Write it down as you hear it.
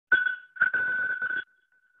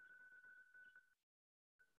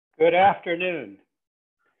Good afternoon.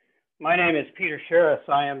 My name is Peter Sherris.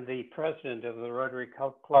 I am the president of the Rotary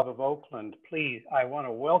Club of Oakland. Please, I want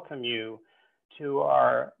to welcome you to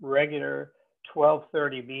our regular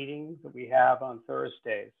 12:30 meeting that we have on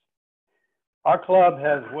Thursdays. Our club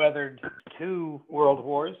has weathered 2 world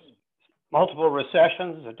wars, multiple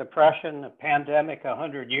recessions, a depression, a pandemic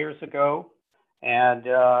 100 years ago, and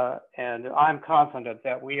I'm confident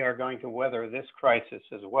that we are going to weather this crisis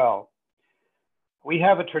as well. We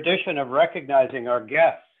have a tradition of recognizing our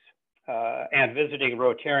guests and visiting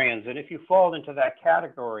Rotarians, and if you fall into that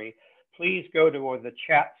category, please go to the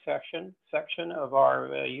chat section of our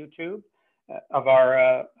YouTube, of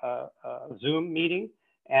our Zoom meeting,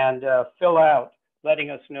 and fill out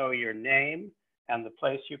letting us know your name and the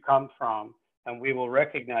place you come from, and we will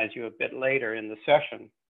recognize you a bit later in the session.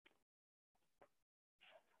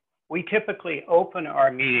 We typically open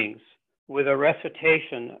our meetings with a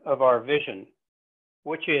recitation of our vision,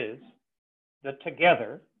 which is that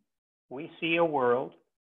together we see a world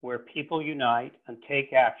where people unite and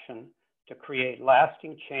take action to create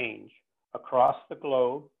lasting change across the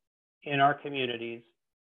globe, in our communities,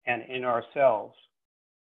 and in ourselves.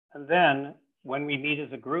 And then when we meet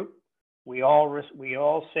as a group, we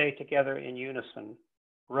all say together in unison,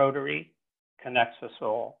 Rotary connects us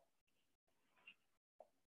all.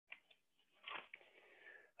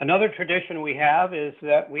 Another tradition we have is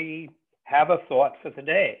that we have a thought for the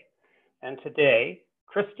day. And today,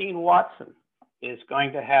 Christine Watson is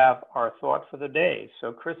going to have our thought for the day.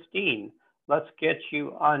 So Christine, let's get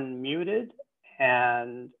you unmuted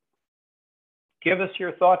and give us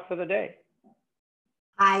your thought for the day.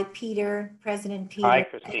 Hi, Peter, President Peter. Hi,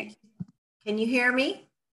 Christine. Can you hear me?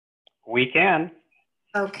 We can.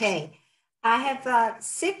 Okay. I have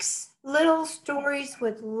 6 little stories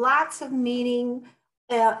with lots of meaning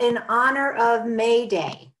in honor of May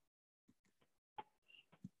Day.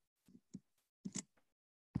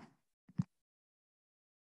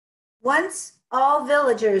 Once, all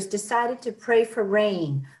villagers decided to pray for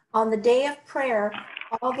rain. On the day of prayer,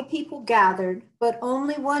 all the people gathered, but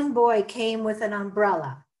only one boy came with an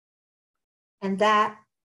umbrella, and that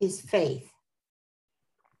is faith.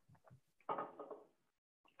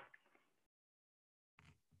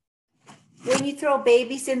 When you throw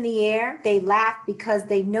babies in the air, they laugh because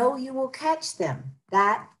they know you will catch them.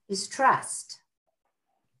 That is trust.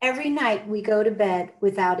 Every night we go to bed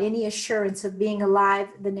without any assurance of being alive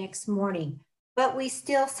the next morning, but we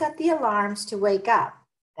still set the alarms to wake up.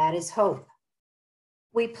 That is hope.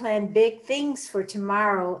 We plan big things for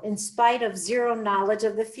tomorrow in spite of zero knowledge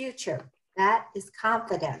of the future. That is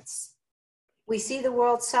confidence. We see the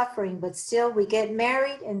world suffering, but still we get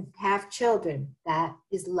married and have children. That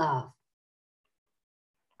is love.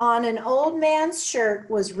 On an old man's shirt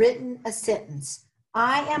was written a sentence,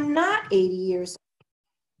 I am not 80 years old.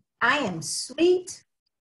 I am sweet,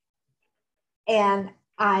 and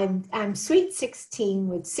I'm sweet 16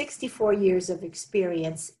 with 64 years of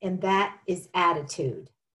experience, and that is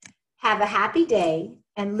attitude. Have a happy day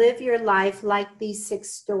and live your life like these 6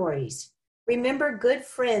 stories. Remember, good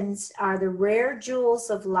friends are the rare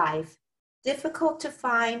jewels of life, difficult to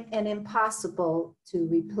find and impossible to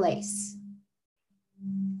replace.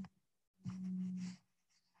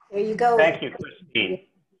 There you go. Thank you, Christine.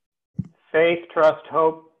 Faith, trust,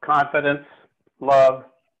 hope, confidence, love,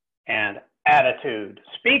 and attitude.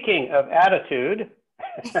 Speaking of attitude,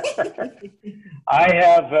 I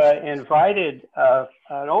have invited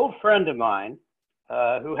an old friend of mine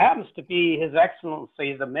who happens to be His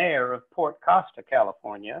Excellency, the Mayor of Port Costa,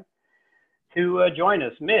 California, to join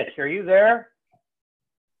us. Mitch, are you there?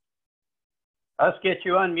 Let's get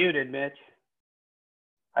you unmuted, Mitch.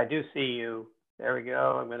 I do see you. There we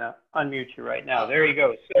go. I'm going to unmute you right now. There you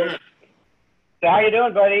go. So how you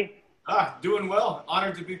doing, buddy? Doing well.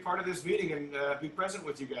 Honored to be part of this meeting and be present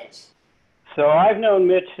with you guys. So I've known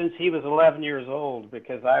Mitch since he was 11 years old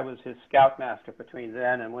because I was his scoutmaster between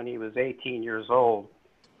then and when he was 18 years old.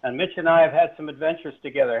 And Mitch and I have had some adventures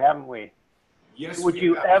together, haven't we? Yes. Would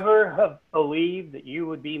you ever have believed that you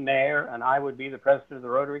would be mayor and I would be the president of the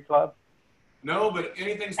Rotary Club? No, but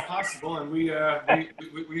anything's possible, and we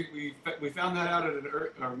found that out at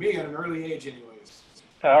me at an early age, anyways.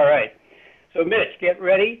 All right. So Mitch, get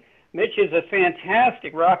ready. Mitch is a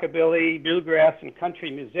fantastic rockabilly, bluegrass, and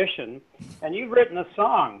country musician, and you've written a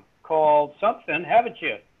song called something, haven't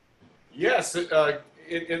you? Yes.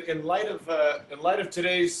 In light of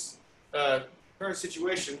today's current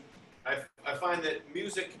situation, I find that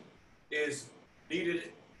music is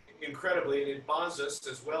needed incredibly, and it bonds us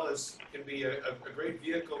as well as can be a great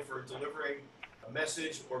vehicle for delivering a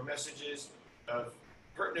message or messages of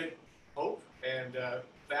pertinent hope and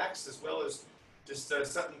facts, as well as just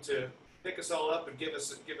something to pick us all up and give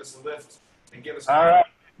us a lift and give us. All right,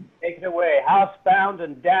 take it away. Housebound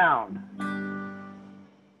and Down.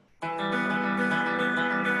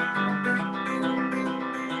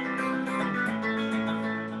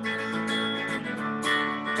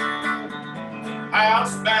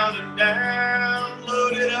 Housebound and down,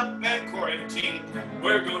 loaded up and quarantined.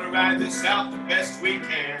 We're gonna ride this out the best we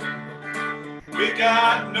can. We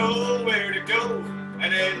got nowhere to go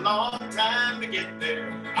and a long time to get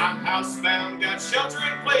there. I'm housebound, got shelter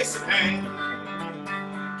in place at hand.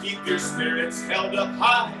 Keep your spirits held up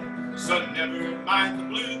high, so never mind the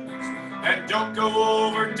blues. And don't go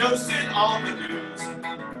overdosing on the news.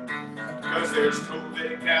 Cause there's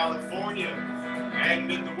COVID in California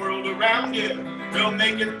and in the world around you. We'll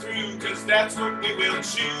make it through, cause that's what we will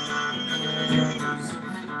choose.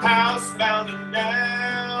 Housebound and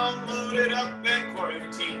down, loaded up and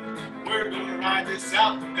quarantined. We're gonna ride this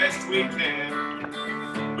out the best we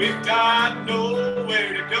can. We've got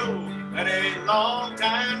nowhere to go and a long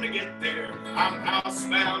time to get there. I'm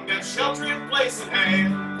housebound, got shelter in place at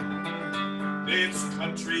hand. It's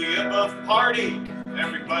country above party,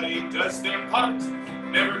 everybody does their part.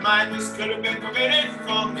 Never mind, this could have been prevented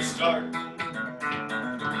from the start.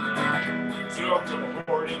 Throw up the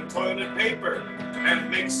hoarding toilet paper and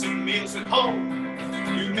make some meals at home.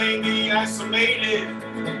 You may be isolated,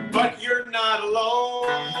 but you're not alone.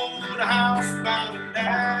 Housebound and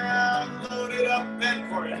down, loaded up and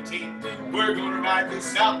quarantined. We're gonna ride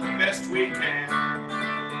this out the best we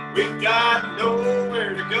can. We've got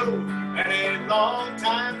nowhere to go and a long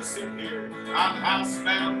time to sit here. I'm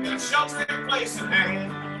housebound, got shelter in place at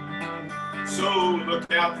hand. So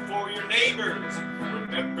look out for your neighbors.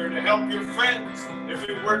 Remember to help your friends. If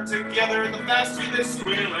we work together, the faster this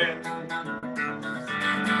will end.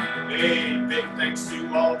 Hey, big thanks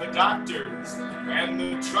to all the doctors and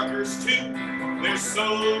the truckers too. There's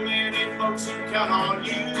so many folks who count on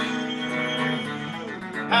you.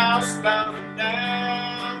 Housebound and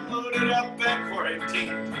down, loaded up and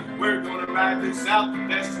quarantined. We're gonna ride this out the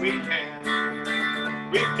best we can.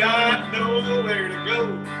 We've got nowhere to go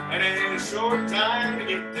and in a short time to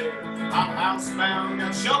get there. I'm housebound,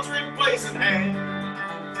 got shelter in place in hand.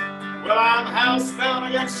 Well, I'm housebound,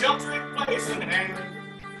 I got shelter in place in hand.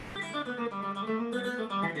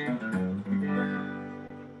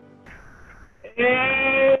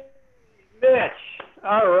 Hey, Mitch.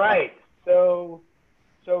 All right. So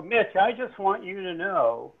Mitch, I just want you to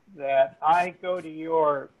know that I go to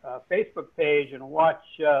your Facebook page and watch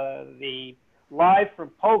the live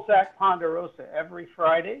from Polsac, Ponderosa every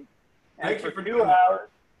Friday. And Thank you for 2 hours,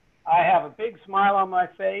 I have a big smile on my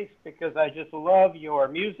face because I just love your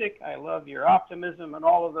music. I love your optimism and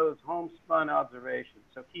all of those homespun observations.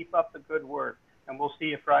 So keep up the good work, and we'll see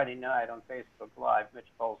you Friday night on Facebook Live, Mitch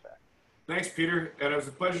Polsac. Thanks, Peter. And it was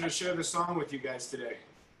a pleasure to share this song with you guys today.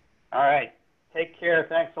 All right. Take care.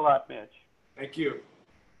 Thanks a lot, Mitch. Thank you.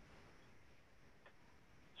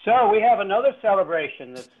 So we have another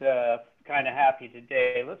celebration that's kind of happy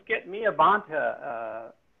today. Let's get Mia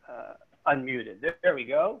Banta unmuted. There we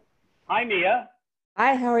go. Hi, Mia.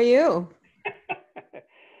 Hi, how are you?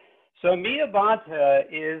 So Mia Banta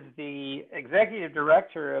is the executive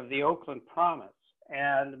director of the Oakland Promise,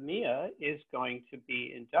 and Mia is going to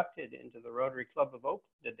be inducted into the Rotary Club of Oakland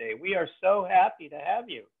today. We are so happy to have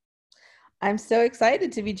you. I'm so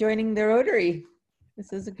excited to be joining the Rotary.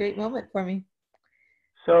 This is a great moment for me.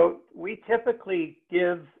 So we typically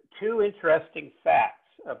give two interesting facts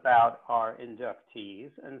about our inductees,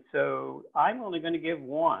 and so I'm only going to give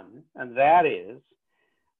one, and that is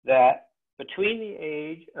that between the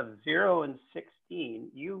age of 0 and 16,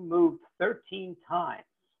 you moved 13 times.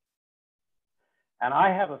 And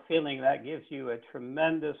I have a feeling that gives you a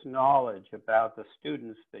tremendous knowledge about the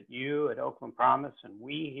students that you at Oakland Promise and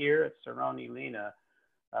we here at Cerrone Lena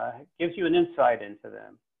gives you an insight into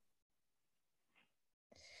them.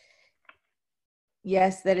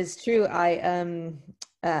 Yes, that is true.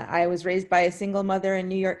 I was raised by a single mother in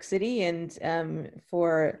New York City, and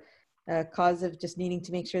for a cause of just needing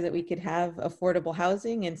to make sure that we could have affordable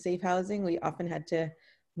housing and safe housing, we often had to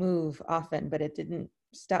move often, but it didn't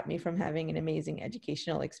stop me from having an amazing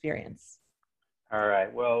educational experience. All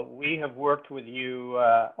right. Well, we have worked with you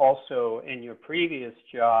also in your previous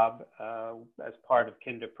job as part of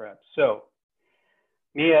Kinder Prep. So,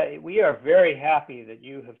 Mia, we are very happy that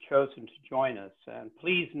you have chosen to join us. And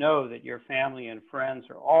please know that your family and friends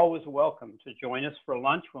are always welcome to join us for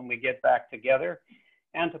lunch when we get back together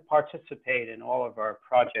and to participate in all of our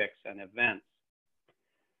projects and events.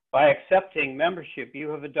 By accepting membership, you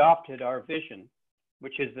have adopted our vision,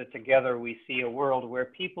 which is that together we see a world where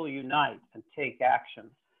people unite and take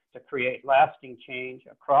action to create lasting change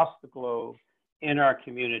across the globe, in our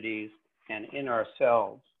communities, and in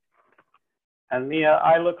ourselves. And Mia,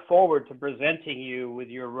 I look forward to presenting you with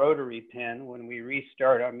your Rotary pin when we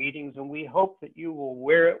restart our meetings, and we hope that you will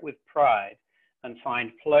wear it with pride and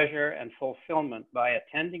find pleasure and fulfillment by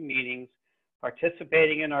attending meetings,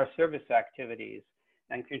 participating in our service activities,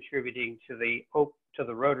 and contributing to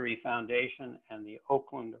the Rotary Foundation and the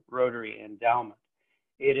Oakland Rotary Endowment.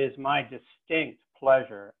 It is my distinct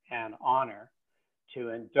pleasure and honor to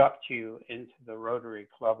induct you into the Rotary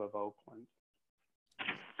Club of Oakland.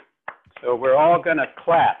 So we're all going to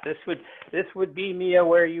clap. This would be, Mia,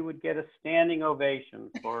 where you would get a standing ovation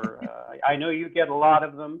for. I know you get a lot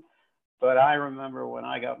of them, but I remember when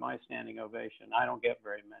I got my standing ovation. I don't get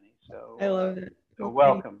very many, so I love it. So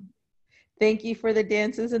welcome. Thank you for the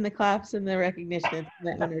dances and the claps and the recognition. It's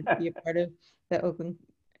my honor to be a part of the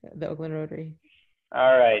Oakland Rotary.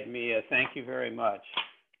 All right, Mia, thank you very much.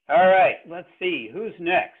 All right, let's see, who's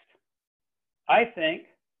next? I think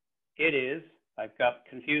it is, I've got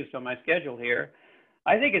confused on my schedule here.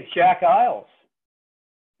 I think it's Jack Isles.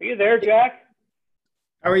 Are you there, Jack?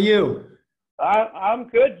 How are you? I'm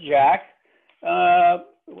good, Jack.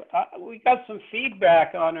 We got some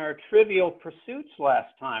feedback on our trivial pursuits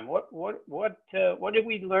last time. What did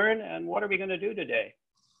we learn, and what are we going to do today?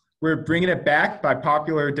 We're bringing it back by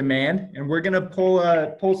popular demand, and we're going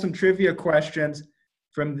to pull some trivia questions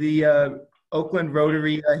from the Oakland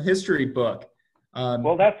Rotary history book.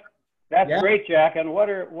 Well, that's great, Jack. And what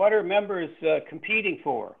are members competing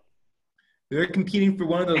for? They're competing for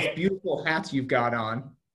one of those beautiful hats you've got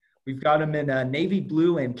on. We've got them in navy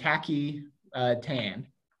blue and khaki tan.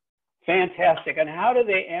 Fantastic. And how do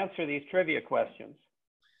they answer these trivia questions?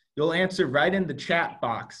 You'll answer right in the chat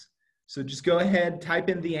box. So just go ahead, type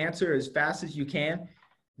in the answer as fast as you can.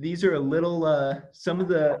 These are a little, some of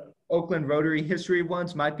the Oakland Rotary history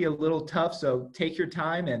ones might be a little tough, so take your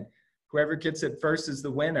time, and whoever gets it first is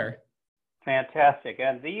the winner. Fantastic.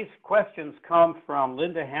 And these questions come from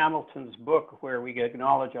Linda Hamilton's book, where we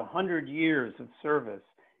acknowledge 100 years of service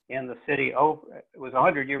in the city. Oh, it was a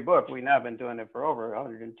 100-year book. We've now been doing it for over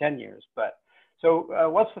 110 years. But so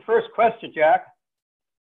what's the first question, Jack?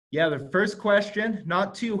 Yeah, the first question,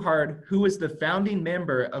 not too hard. Who was the founding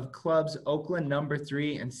member of clubs Oakland No.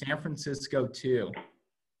 3 and San Francisco 2?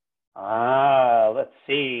 Let's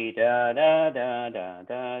see. Da, da, da, da,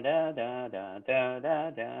 da, da, da, da, da,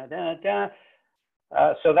 da, da, da.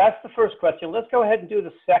 So that's the first question. Let's go ahead and do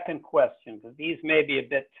the second question, because these may be a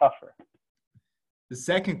bit tougher. The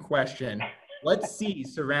second question, what sea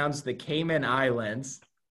surrounds the Cayman Islands?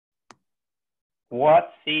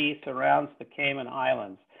 What sea surrounds the Cayman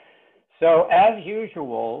Islands? So as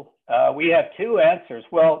usual, we have two answers.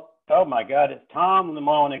 Well, oh my God, it's Tom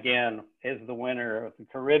Limon again is the winner of the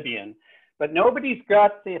Caribbean, but nobody's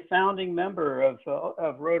got the founding member of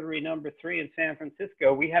Rotary No. 3 in San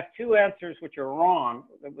Francisco. We have two answers which are wrong.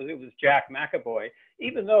 It was Jack McAvoy,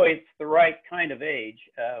 even though it's the right kind of age.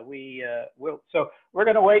 So we're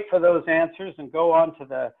going to wait for those answers and go on to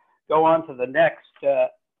the next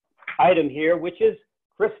item here, which is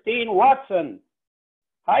Christine Watson.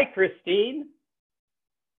 Hi, Christine.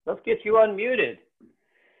 Let's get you unmuted.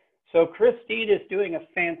 So Christine is doing a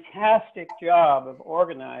fantastic job of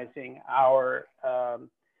organizing our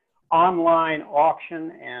online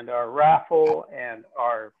auction and our raffle and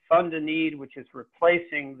our Fund a Need, which is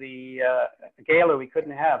replacing the gala we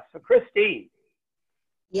couldn't have. So Christine,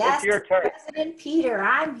 Yes, it's your turn. President Peter,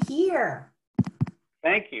 I'm here.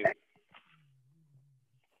 Thank you.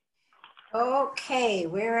 Okay,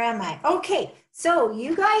 where am I? Okay, so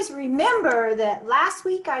you guys remember that last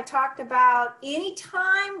week I talked about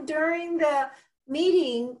anytime during the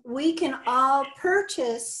meeting, we can all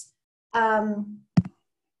purchase fine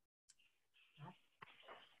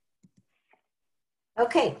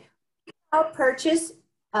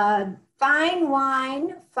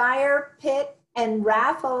wine, fire pit, and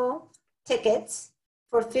raffle tickets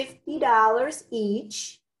for $50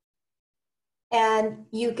 each. And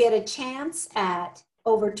you get a chance at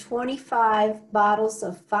over 25 bottles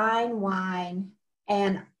of fine wine,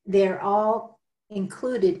 and they're all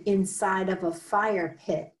included inside of a fire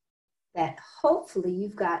pit that hopefully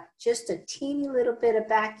you've got just a teeny little bit of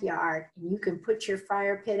backyard, and you can put your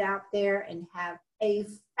fire pit out there and have a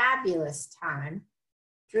fabulous time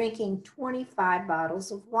drinking 25 bottles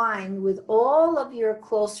of wine with all of your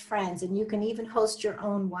close friends, and you can even host your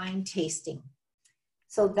own wine tasting.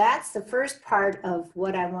 So that's the first part of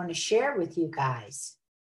what I want to share with you guys.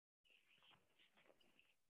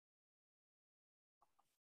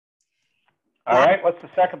 All right, what's the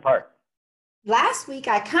second part? last week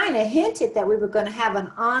I kind of hinted that we were going to have an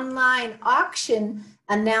online auction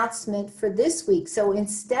announcement for this week. So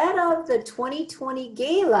instead of the 2020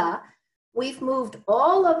 gala, we've moved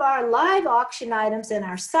all of our live auction items and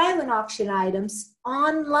our silent auction items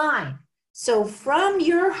online. So from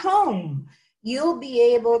your home, you'll be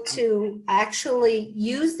able to actually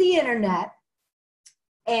use the internet,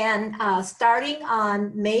 and starting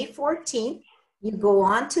on May 14th, you go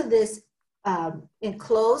onto this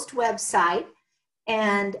enclosed website,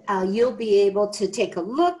 and you'll be able to take a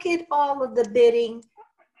look at all of the bidding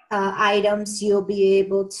items. You'll be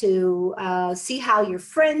able to see how your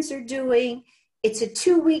friends are doing. It's a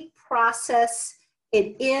 2-week process.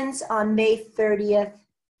 It ends on May 30th.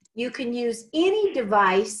 You can use any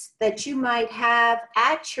device that you might have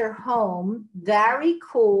at your home, very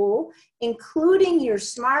cool, including your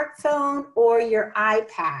smartphone or your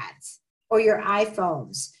iPads or your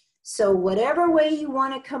iPhones. So whatever way you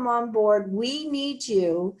want to come on board, we need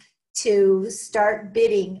you to start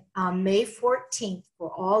bidding on May 14th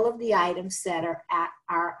for all of the items that are at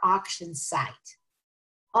our auction site.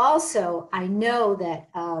 Also, I know that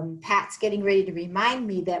Pat's getting ready to remind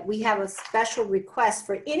me that we have a special request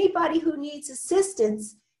for anybody who needs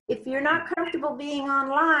assistance. If you're not comfortable being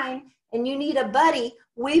online and you need a buddy,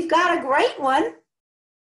 we've got a great one.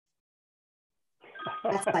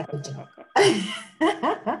 That's like a joke.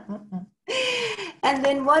 And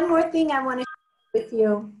then one more thing I want to share with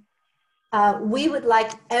you. We would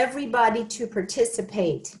like everybody to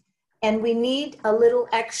participate, and we need a little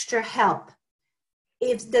extra help.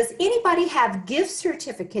 Does anybody have gift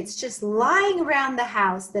certificates just lying around the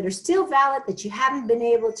house that are still valid that you haven't been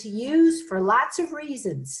able to use for lots of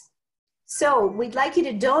reasons? So we'd like you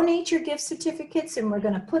to donate your gift certificates, and we're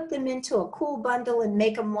going to put them into a cool bundle and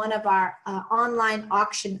make them one of our online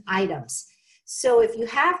auction items. So if you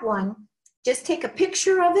have one, just take a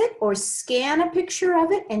picture of it or scan a picture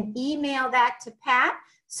of it and email that to Pat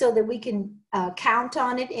so that we can count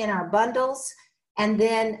on it in our bundles, and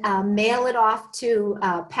then mail it off to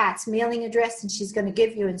Pat's mailing address, and she's going to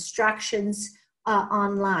give you instructions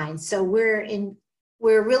online. So we're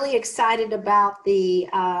really excited about the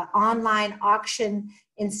online auction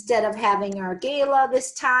instead of having our gala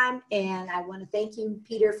this time, and I want to thank you,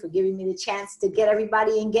 Peter, for giving me the chance to get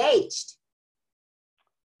everybody engaged.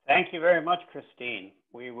 Thank you very much, Christine.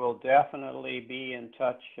 We will definitely be in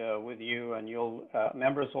touch with you, and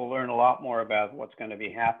members will learn a lot more about what's going to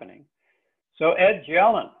be happening. So Ed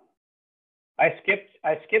Jelen, I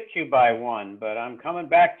skipped you by one, but I'm coming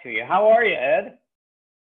back to you. How are you, Ed?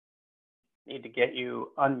 Need to get you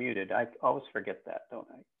unmuted. I always forget that, don't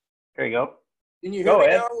I? There you go. Can you hear me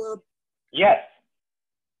now? Yes.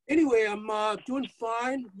 Anyway, I'm doing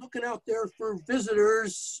fine. Looking out there for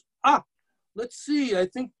visitors. Let's see. I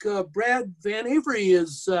think Brad Van Avery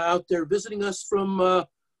is out there visiting us from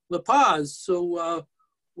La Paz. So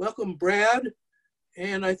welcome, Brad.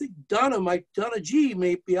 And I think Donna G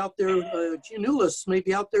may be out there. Gianulis may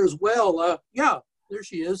be out there as well. Yeah, there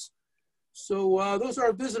she is. So those are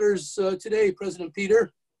our visitors today, President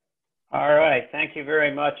Peter. All right. Thank you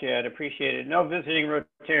very much, Ed. Appreciate it. No visiting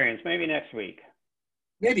Rotarians. Maybe next week.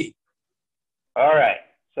 Maybe. All right.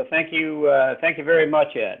 So thank you very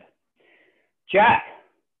much, Ed. Jack,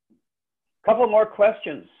 a couple more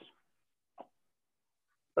questions.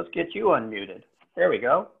 Let's get you unmuted. There we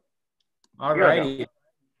go. All righty.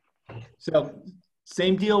 So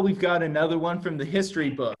same deal. We've got another one from the history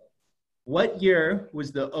book. What year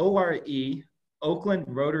was the ORE, Oakland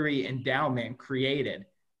Rotary Endowment, created?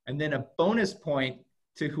 And then a bonus point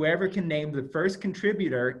to whoever can name the first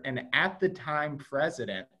contributor and at the time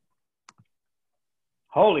president.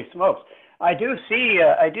 Holy smokes. I do see,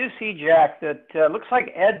 Jack, that looks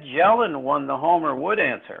like Ed Jelen won the Homer Wood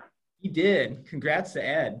answer. He did. Congrats to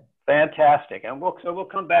Ed. Fantastic. And we'll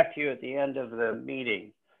come back to you at the end of the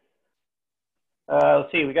meeting.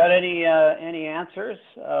 Let's see, we got any answers?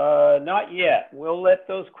 Not yet. We'll let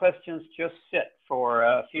those questions just sit for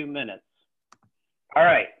a few minutes. All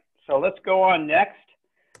right, so let's go on next.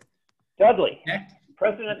 Dudley,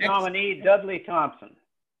 President nominee Dudley Thompson.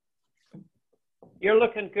 You're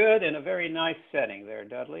looking good in a very nice setting there,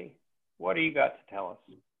 Dudley. What do you got to tell us?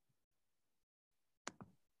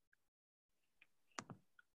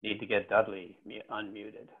 Need to get Dudley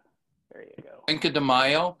unmuted. There you go. Cinco de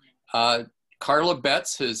Mayo. Carla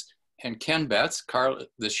Betts and Ken Betts, Carla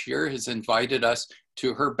this year has invited us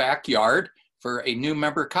to her backyard for a new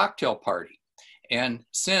member cocktail party. And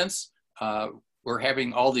since we're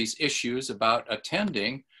having all these issues about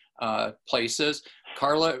attending places,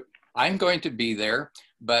 Carla, I'm going to be there,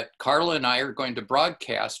 but Carla and I are going to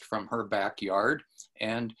broadcast from her backyard.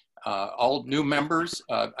 And all new members,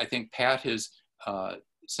 I think Pat has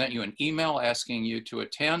sent you an email asking you to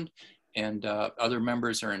attend, and other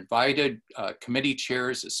members are invited, committee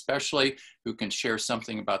chairs especially, who can share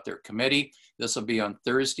something about their committee. This will be on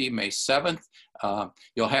Thursday, May 7th.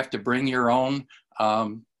 You'll have to bring your own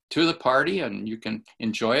to the party and you can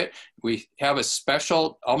enjoy it. We have a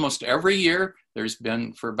special almost every year. There's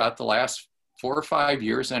been for about the last 4 or 5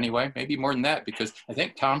 years anyway, maybe more than that, because I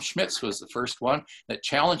think Tom Schmitz was the first one that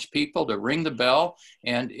challenged people to ring the bell.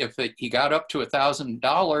 And if he got up to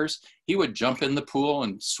 $1,000, he would jump in the pool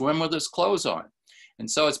and swim with his clothes on.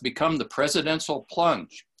 And so it's become the presidential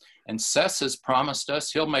plunge. And Seth has promised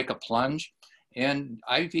us he'll make a plunge. And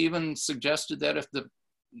I've even suggested that if the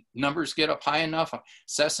numbers get up high enough,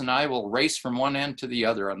 Seth and I will race from one end to the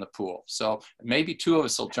other on the pool. So maybe 2 of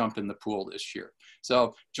us will jump in the pool this year.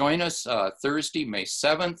 So join us Thursday, May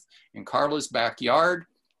 7th in Carla's backyard,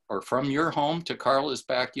 or from your home to Carla's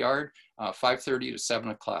backyard, 5:30 to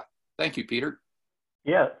 7 o'clock. Thank you, Peter.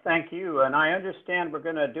 Yeah, thank you. And I understand we're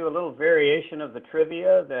going to do a little variation of the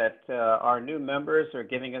trivia, that our new members are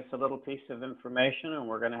giving us a little piece of information, and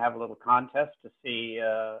we're going to have a little contest to see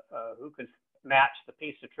who can match the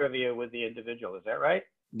piece of trivia with the individual. Is that right?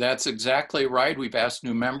 That's exactly right. We've asked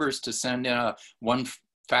new members to send in one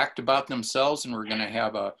fact about themselves, and we're going to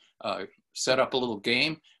have set up a little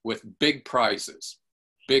game with big prizes.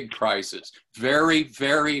 Big prizes. Very,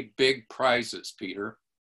 very big prizes, Peter.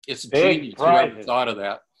 It's genius. You haven't thought of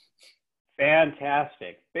that.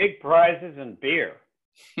 Fantastic. Big prizes and beer.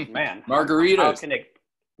 Man. Margaritas.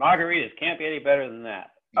 Margaritas can't be any better than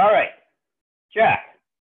that. All right. Jack,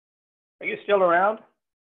 are you still around?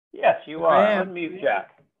 Yes, you are. Unmute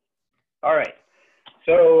Jack. All right.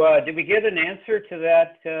 So did we get an answer to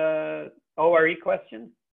that ORE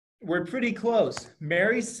question? We're pretty close.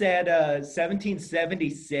 Mary said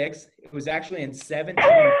 1776. It was actually in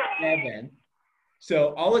 1707.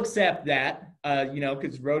 So I'll accept that,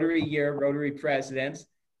 because Rotary year, Rotary presidents,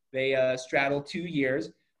 they straddle 2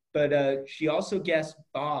 years. But she also guessed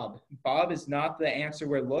Bob. Bob is not the answer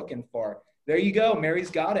we're looking for. There you go.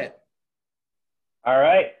 Mary's got it. All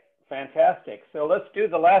right. Fantastic. So let's do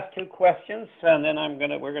the last 2 questions, and then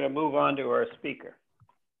we're gonna move on to our speaker.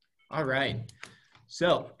 All right.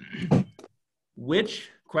 So,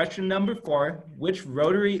 question number 4, which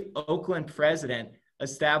Rotary Oakland president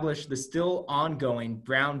established the still ongoing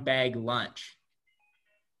brown bag lunch?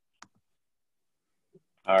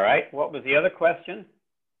 All right. What was the other question?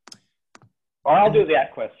 Or I'll do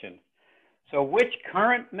that question. So which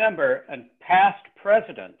current member and past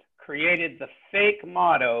president created the fake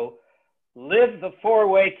motto, live the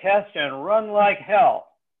 4-way test and run like hell?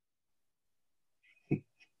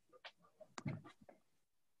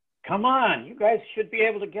 Come on, you guys should be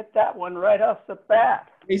able to get that one right off the bat.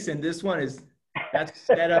 Jason, that's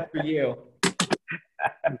set up for you.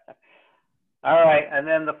 All right, and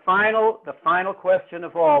then the final question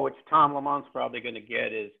of all, which Tom Lamont's probably going to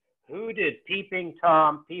get, is who did Peeping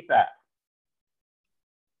Tom peep at?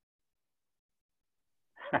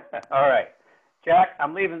 All right, Jack,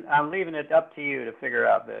 I'm leaving it up to you to figure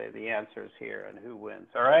out the answers here and who wins.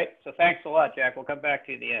 All right, so thanks a lot, Jack. We'll come back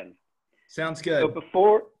to you at the end. Sounds good. So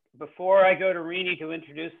before I go to Rini to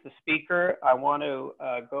introduce the speaker, I want to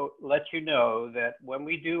let you know that when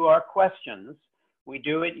we do our questions, we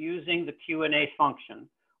do it using the Q&A function.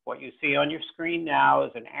 What you see on your screen now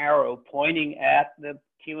is an arrow pointing at the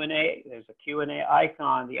Q&A. There's a Q&A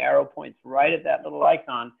icon. The arrow points right at that little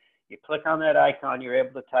icon. You click on that icon, you're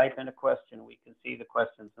able to type in a question. We can see the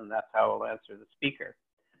questions, and that's how we'll answer the speaker.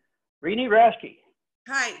 Rini Rashke.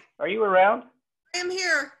 Hi. Are you around? I am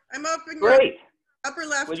here. I'm up in Great. Upper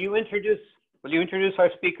left. Will you introduce our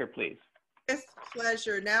speaker, please? With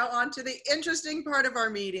pleasure. Now on to the interesting part of our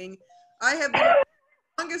meeting. I have been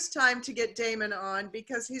the longest time to get Damon on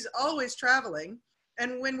because he's always traveling.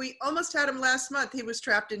 And when we almost had him last month, he was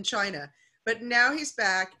trapped in China. But now he's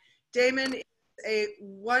back. Damon is a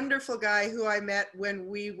wonderful guy who I met when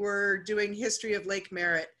we were doing history of Lake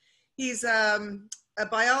Merritt. He's a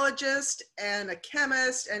biologist and a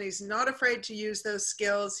chemist, and he's not afraid to use those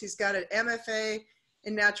skills. He's got an MFA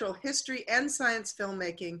in natural history and science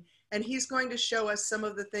filmmaking, and he's going to show us some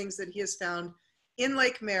of the things that he has found in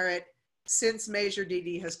Lake Merritt since Major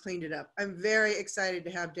DD has cleaned it up. I'm very excited to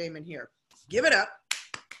have Damon here. Give it up.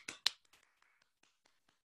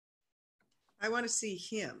 I want to see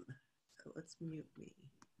him, so let's mute me.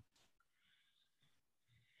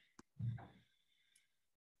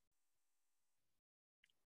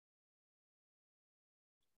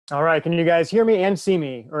 All right, can you guys hear me and see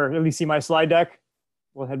me, or at least see my slide deck?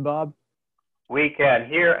 Go ahead, Bob. We can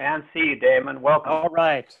hear and see you, Damon. Welcome. All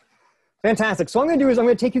right. Fantastic. So what I'm going to do is I'm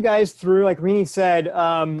going to take you guys through, like Rini said,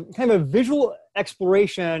 kind of a visual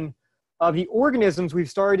exploration of the organisms we've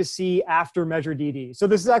started to see after Measure DD. So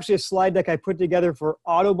this is actually a slide deck I put together for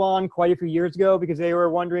Audubon quite a few years ago because they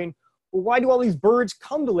were wondering, well, why do all these birds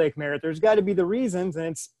come to Lake Merritt? There's got to be the reasons, and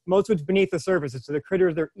it's most of it's beneath the surface. It's the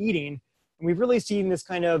critters they're eating. And we've really seen this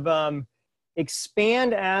kind of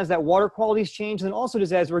expand as that water quality's changed, and also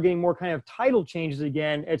just as we're getting more kind of tidal changes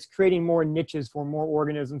again, it's creating more niches for more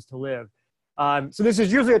organisms to live. So this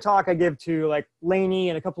is usually a talk I give to like Laney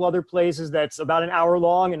and a couple other places that's about an hour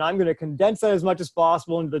long, and I'm going to condense that as much as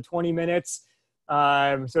possible into the 20 minutes.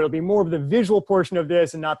 So it'll be more of the visual portion of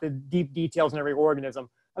this and not the deep details in every organism.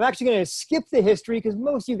 I'm actually going to skip the history because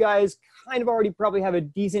most of you guys kind of already probably have a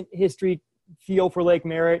decent history feel for Lake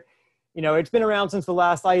Merritt. You know, it's been around since the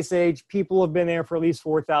last ice age. People have been there for at least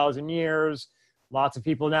 4,000 years. Lots of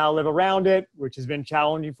people now live around it, which has been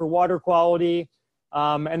challenging for water quality.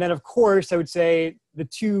 And then, of course, I would say the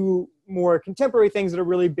two more contemporary things that are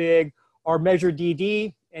really big are Measure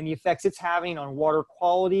DD and the effects it's having on water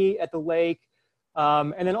quality at the lake.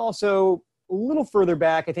 And then also a little further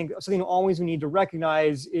back, I think something always we need to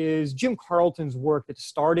recognize is Jim Carlton's work that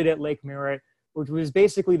started at Lake Merritt, which was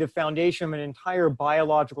basically the foundation of an entire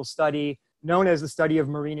biological study known as the study of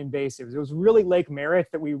marine invasives. It was really Lake Merritt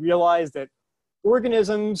that we realized that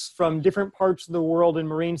organisms from different parts of the world and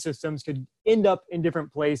marine systems could end up in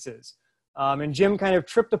different places. And Jim kind of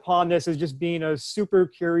tripped upon this as just being a super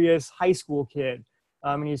curious high school kid.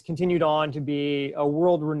 And he's continued on to be a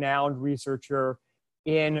world-renowned researcher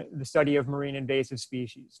in the study of marine invasive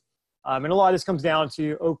species. And a lot of this comes down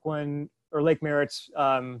to Oakland or Lake Merritt's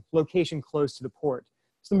location close to the port.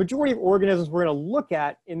 So the majority of organisms we're going to look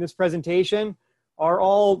at in this presentation are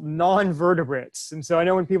all non-vertebrates. And so I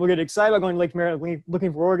know when people get excited about going to Lake Merritt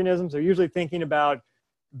looking for organisms, they're usually thinking about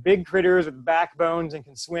big critters with backbones and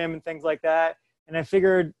can swim and things like that. And I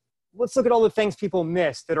figured, let's look at all the things people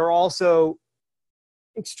miss that are also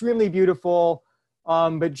extremely beautiful,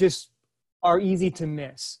 but just are easy to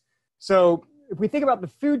miss. So if we think about the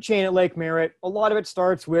food chain at Lake Merritt, a lot of it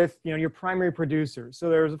starts with, you know, your primary producers. So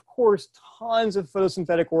there's, of course, tons of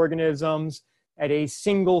photosynthetic organisms at a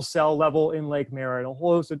single cell level in Lake Merritt, a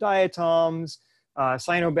whole host of diatoms,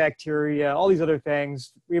 cyanobacteria, all these other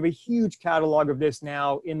things. We have a huge catalog of this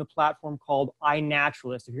now in the platform called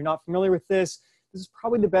iNaturalist. If you're not familiar with this, this is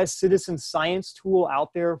probably the best citizen science tool out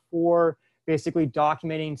there for basically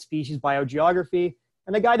documenting species biogeography.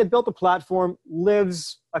 And the guy that built the platform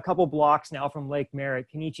lives a couple blocks now from Lake Merritt,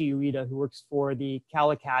 Kenichi Ueda, who works for the Cal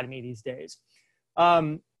Academy these days.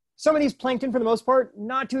 Some of these plankton, for the most part,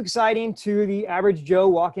 not too exciting to the average Joe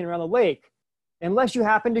walking around the lake, unless you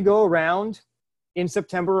happen to go around in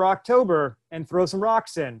September or October and throw some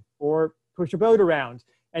rocks in or push a boat around.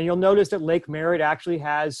 And you'll notice that Lake Merritt actually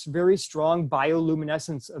has very strong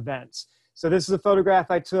bioluminescence events. So this is a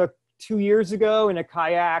photograph I took 2 years ago in a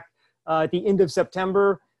kayak at the end of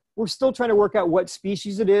September. We're still trying to work out what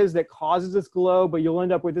species it is that causes this glow, but you'll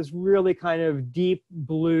end up with this really kind of deep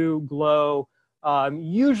blue glow,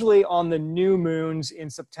 usually on the new moons in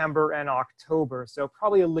September and October. So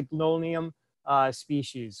probably a lignolium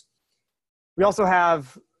species. We also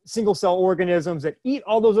have single cell organisms that eat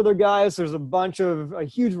all those other guys. There's a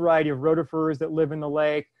huge variety of rotifers that live in the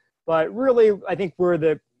lake, but really I think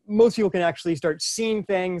where most people can actually start seeing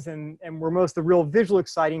things and where most of the real visual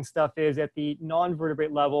exciting stuff is at the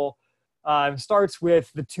non-vertebrate level starts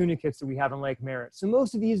with the tunicates that we have in Lake Merritt. So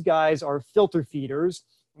most of these guys are filter feeders,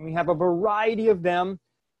 and we have a variety of them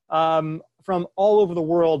from all over the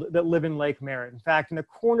world that live in Lake Merritt. In fact, in the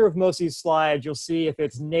corner of most of these slides, you'll see if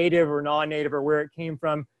it's native or non-native or where it came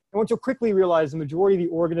from. And once you'll quickly realize the majority of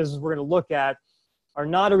the organisms we're going to look at are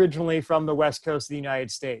not originally from the West Coast of the United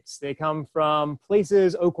States. They come from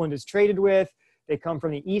places Oakland is traded with. They come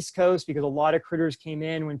from the East Coast because a lot of critters came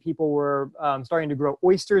in when people were starting to grow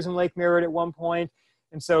oysters in Lake Merritt at one point.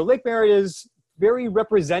 And so Lake Merritt is very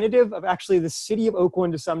representative of actually the city of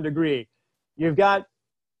Oakland to some degree. You've got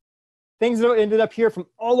things that ended up here from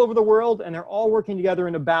all over the world, and they're all working together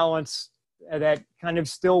in a balance that kind of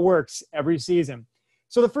still works every season.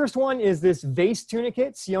 So the first one is this vase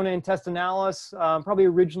tunicate, Siona intestinalis, probably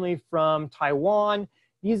originally from Taiwan.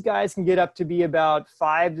 These guys can get up to be about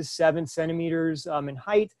 5 to 7 centimeters in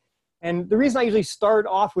height. And the reason I usually start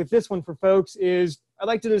off with this one for folks is I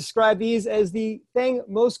like to describe these as the thing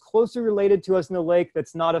most closely related to us in the lake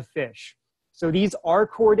that's not a fish. So these are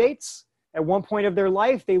chordates. At one point of their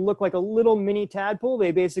life, they look like a little mini tadpole.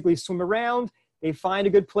 They basically swim around. They find a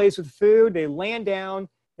good place with food. They land down.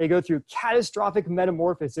 They go through catastrophic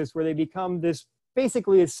metamorphosis where they become this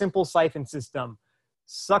basically a simple siphon system.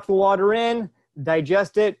 Suck the water in,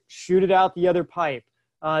 digest it, shoot it out the other pipe.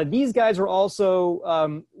 These guys are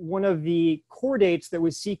also one of the chordates that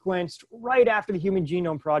was sequenced right after the Human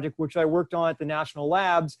Genome Project, which I worked on at the national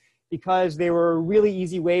labs, because they were a really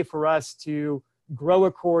easy way for us to grow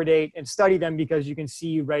a chordate and study them, because you can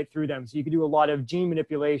see right through them. So you can do a lot of gene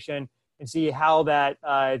manipulation and see how that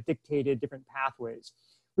dictated different pathways.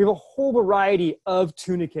 We have a whole variety of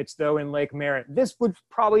tunicates, though, in Lake Merritt. This would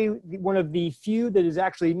probably be one of the few that is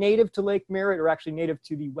actually native to Lake Merritt, or actually native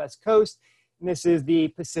to the West Coast. And this is the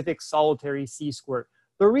Pacific solitary sea squirt.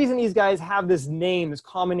 The reason these guys have this name, this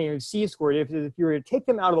common name of sea squirt, is if you were to take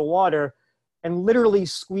them out of the water and literally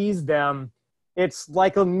squeeze them, it's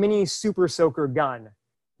like a mini super soaker gun.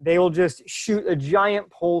 They will just shoot a giant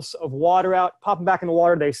pulse of water out, pop them back in the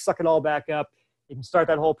water, they suck it all back up. You can start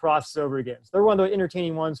that whole process over again. So they're one of the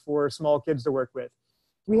entertaining ones for small kids to work with.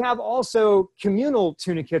 We have also communal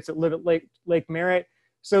tunicates that live at Lake Merritt.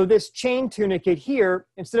 So this chain tunicate here,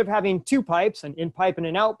 instead of having two pipes, an in pipe and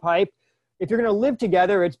an out pipe, if you're gonna live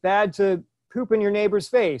together, it's bad to poop in your neighbor's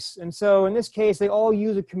face. And so in this case, they all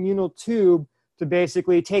use a communal tube to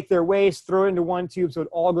basically take their waste, throw it into one tube so it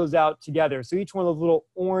all goes out together. So each one of those little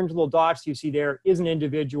orange little dots you see there is an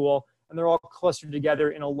individual, and they're all clustered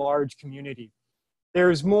together in a large community.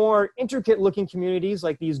 There's more intricate looking communities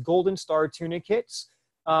like these golden star tunicates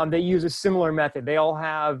that use a similar method. They all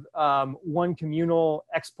have one communal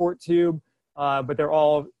export tube, but they're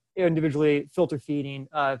all individually filter feeding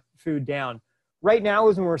food down. Right now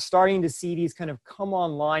is when we're starting to see these kind of come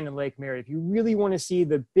online in Lake Merritt. If you really want to see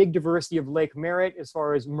the big diversity of Lake Merritt as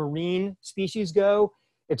far as marine species go,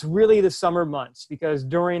 it's really the summer months, because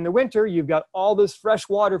during the winter, you've got all this fresh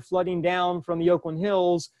water flooding down from the Oakland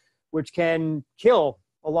Hills, which can kill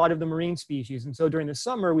a lot of the marine species. And so during the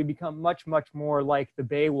summer, we become much, much more like the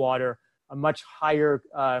bay water, a much higher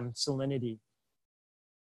salinity.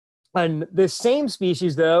 And the same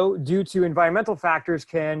species, though, due to environmental factors,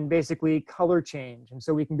 can basically color change. And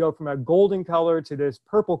so we can go from a golden color to this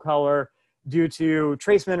purple color due to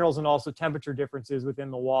trace minerals and also temperature differences within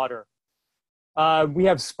the water. We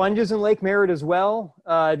have sponges in Lake Merritt as well.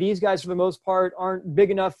 These guys, for the most part, aren't big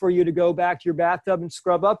enough for you to go back to your bathtub and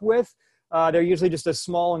scrub up with. They're usually just a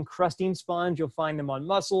small encrusting sponge. You'll find them on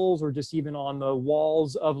mussels or just even on the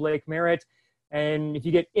walls of Lake Merritt. And if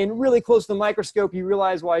you get in really close to the microscope, you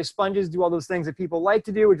realize why sponges do all those things that people like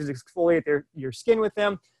to do, which is exfoliate your skin with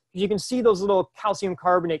them. You can see those little calcium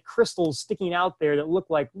carbonate crystals sticking out there that look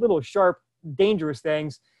like little sharp, dangerous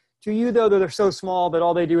things. To you, though, they're so small that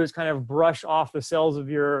all they do is kind of brush off the cells of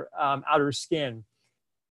your outer skin.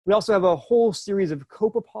 We also have a whole series of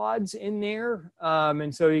copepods in there.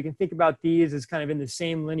 And so you can think about these as kind of in the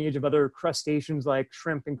same lineage of other crustaceans like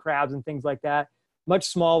shrimp and crabs and things like that. Much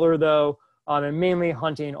smaller, though, and mainly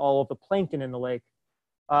hunting all of the plankton in the lake.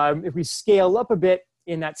 If we scale up a bit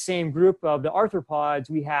in that same group of the arthropods,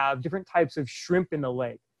 we have different types of shrimp in the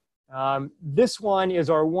lake. This one is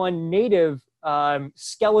our one native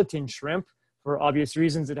skeleton shrimp. For obvious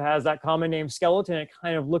reasons, it has that common name skeleton. It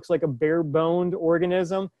kind of looks like a bare-boned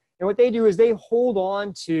organism. And what they do is they hold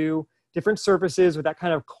on to different surfaces with that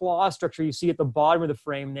kind of claw structure you see at the bottom of the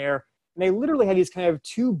frame there. And they literally have these kind of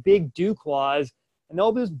two big dew claws, and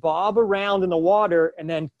they'll just bob around in the water and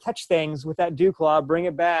then catch things with that dew claw, bring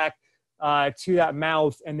it back to that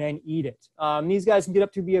mouth, and then eat it. These guys can get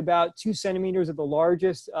up to be about 2 centimeters at the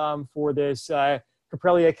largest for this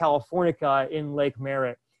Caprelia californica in Lake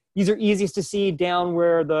Merritt. These are easiest to see down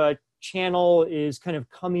where the channel is kind of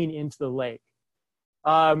coming into the lake.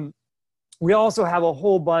 We also have a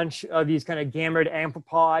whole bunch of these kind of gamete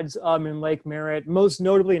amphipods in Lake Merritt. Most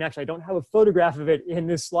notably, and actually I don't have a photograph of it in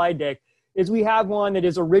this slide deck, is we have one that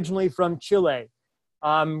is originally from Chile.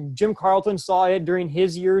 Jim Carlton saw it during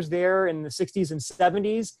his years there in the 60s and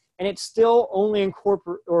 70s, and it still only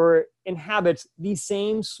inhabits the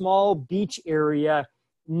same small beach area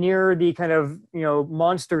near the kind of,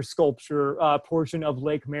 monster sculpture portion of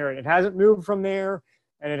Lake Merritt. It hasn't moved from there,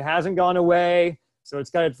 and it hasn't gone away. So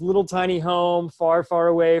it's got its little tiny home far, far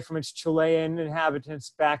away from its Chilean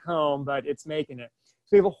inhabitants back home, but it's making it.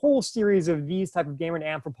 So we have a whole series of these type of gamete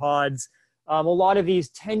amphipods. A lot of these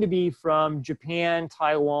tend to be from Japan,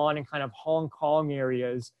 Taiwan, and kind of Hong Kong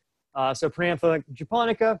areas. So Pranthella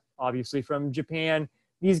japonica, obviously from Japan.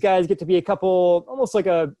 These guys get to be a couple, almost like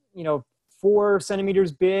 4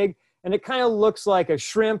 centimeters big, and it kind of looks like a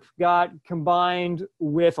shrimp got combined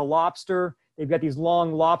with a lobster. They've got these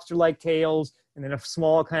long lobster-like tails and then a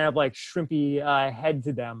small kind of like shrimpy head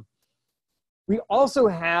to them. We also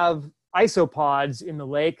have isopods in the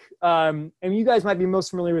lake, and you guys might be most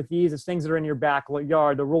familiar with these as things that are in your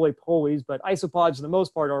backyard, the roly-polies, but isopods for the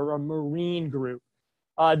most part are a marine group.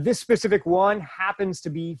 This specific one happens to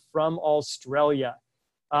be from Australia.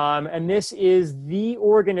 And this is the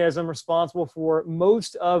organism responsible for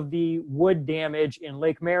most of the wood damage in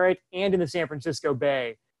Lake Merritt and in the San Francisco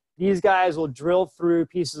Bay. These guys will drill through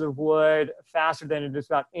pieces of wood faster than just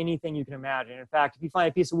about anything you can imagine. In fact, if you find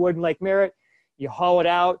a piece of wood in Lake Merritt, you haul it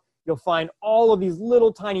out, you'll find all of these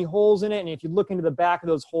little tiny holes in it. And if you look into the back of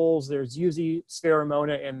those holes, there's usually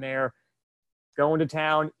Spheromona in there, going to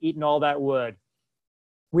town, eating all that wood.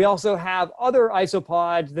 We also have other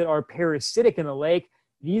isopods that are parasitic in the lake.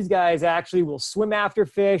 These guys actually will swim after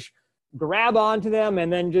fish, grab onto them,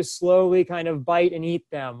 and then just slowly kind of bite and eat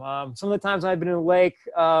them. Some of the times I've been in the lake,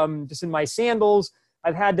 just in my sandals,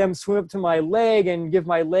 I've had them swim up to my leg and give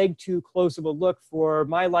my leg too close of a look for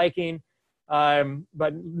my liking,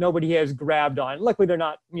 but nobody has grabbed on. Luckily, they're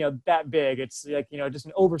not, that big. It's like, just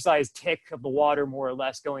an oversized tick of the water, more or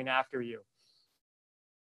less, going after you.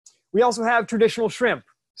 We also have traditional shrimp.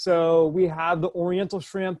 So we have the oriental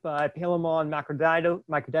shrimp, Palemon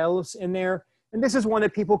macrodalis in there. And this is one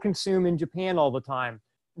that people consume in Japan all the time.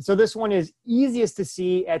 And so this one is easiest to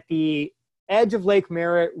see at the edge of Lake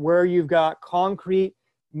Merritt, where you've got concrete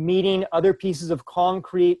meeting other pieces of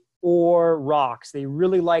concrete or rocks. They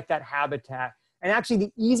really like that habitat. And actually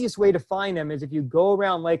the easiest way to find them is if you go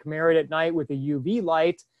around Lake Merritt at night with a UV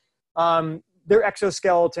light. Their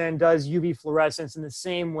exoskeleton does UV fluorescence in the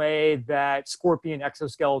same way that scorpion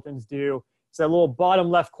exoskeletons do. So that little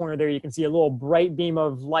bottom left corner there, you can see a little bright beam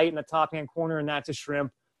of light in the top hand corner, and that's a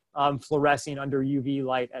shrimp fluorescing under UV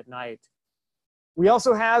light at night. We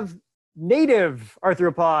also have native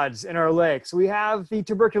arthropods in our lake. So we have the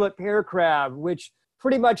tuberculate pear crab, which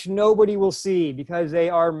pretty much nobody will see because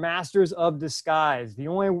they are masters of disguise. The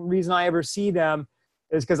only reason I ever see them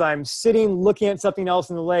is because I'm sitting looking at something else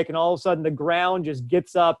in the lake, and all of a sudden the ground just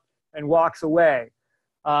gets up and walks away.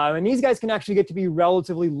 And these guys can actually get to be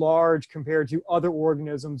relatively large compared to other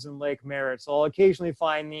organisms in Lake Merritt. So I'll occasionally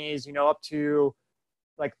find these, up to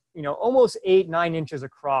like, almost 8-9 inches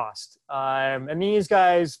across. And these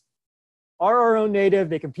guys are our own native.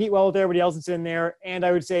 They compete well with everybody else that's in there. And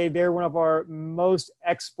I would say they're one of our most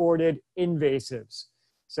exported invasives.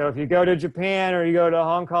 So if you go to Japan or you go to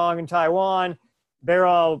Hong Kong and Taiwan,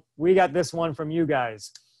 we got this one from you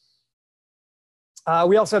guys.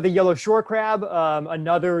 We also have the yellow shore crab,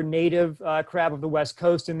 another native crab of the West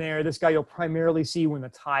Coast in there. This guy you'll primarily see when the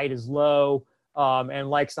tide is low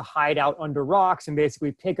and likes to hide out under rocks and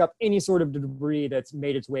basically pick up any sort of debris that's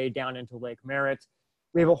made its way down into Lake Merritt.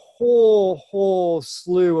 We have a whole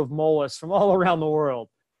slew of mollusks from all around the world.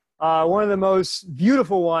 One of the most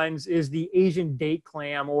beautiful ones is the Asian date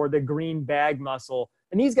clam or the green bag mussel.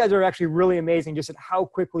 And these guys are actually really amazing just at how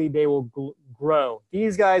quickly they will grow.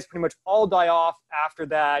 These guys pretty much all die off after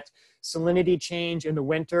that salinity change in the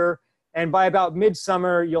winter. And by about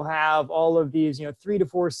midsummer, you'll have all of these, 3 to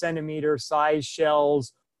 4 centimeter size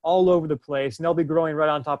shells all over the place. And they'll be growing right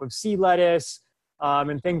on top of sea lettuce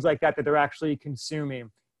and things like that they're actually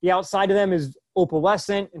consuming. The outside of them is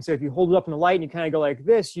opalescent. And so if you hold it up in the light and you kind of go like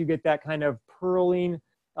this, you get that kind of pearling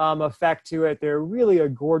effect to it. They're really a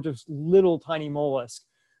gorgeous little tiny mollusk.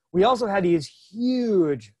 We also have these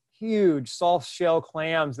huge soft shell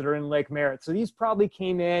clams that are in Lake Merritt. So these probably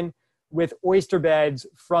came in with oyster beds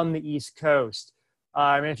from the East Coast.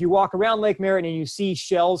 And if you walk around Lake Merritt and you see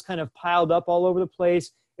shells kind of piled up all over the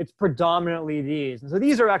place, it's predominantly these. And so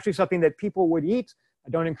these are actually something that people would eat. I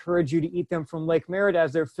don't encourage you to eat them from Lake Merritt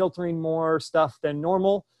as they're filtering more stuff than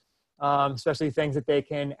normal. Especially things that they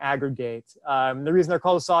can aggregate. The reason they're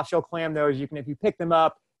called a soft shell clam, though, is if you pick them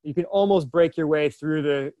up, you can almost break your way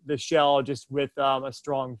through the shell just with a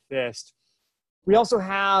strong fist. We also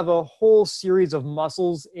have a whole series of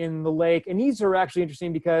mussels in the lake, and these are actually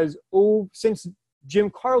interesting because since Jim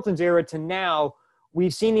Carlton's era to now,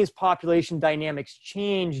 we've seen these population dynamics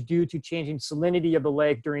change due to changing salinity of the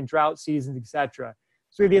lake during drought seasons, etc.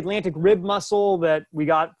 So we have the Atlantic rib mussel that we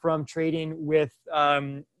got from trading with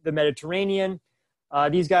the Mediterranean.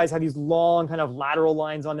 These guys have these long kind of lateral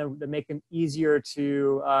lines on them that make them easier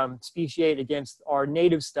to speciate against our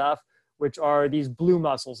native stuff, which are these blue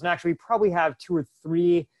mussels. And actually we probably have 2 or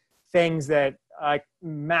 3 things that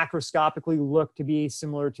macroscopically look to be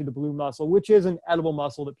similar to the blue mussel, which is an edible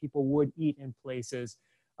mussel that people would eat in places.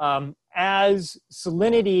 As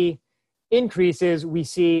salinity increases, we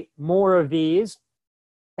see more of these.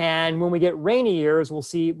 And when we get rainy years, we'll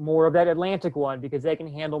see more of that Atlantic one because they can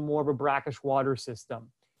handle more of a brackish water system.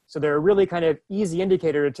 So they're a really kind of easy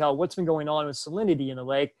indicator to tell what's been going on with salinity in the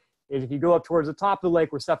lake is if you go up towards the top of the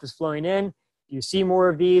lake where stuff is flowing in, do you see more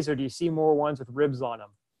of these or do you see more ones with ribs on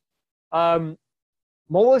them?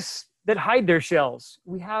 Mollusks that hide their shells.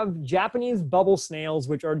 We have Japanese bubble snails,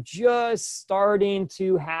 which are just starting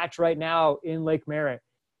to hatch right now in Lake Merritt.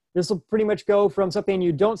 This will pretty much go from something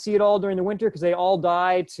you don't see at all during the winter because they all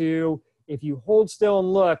die to, if you hold still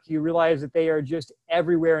and look, you realize that they are just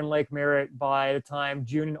everywhere in Lake Merritt by the time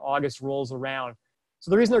June and August rolls around. So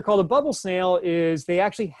the reason they're called a bubble snail is they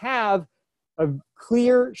actually have a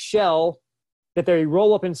clear shell that they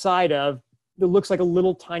roll up inside of that looks like a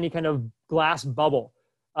little tiny kind of glass bubble.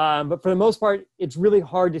 But for the most part, it's really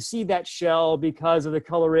hard to see that shell because of the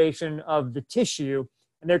coloration of the tissue.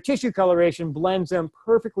 And their tissue coloration blends them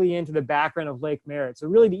perfectly into the background of Lake Merritt. So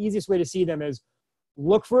really the easiest way to see them is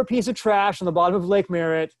look for a piece of trash on the bottom of Lake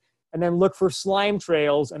Merritt, and then look for slime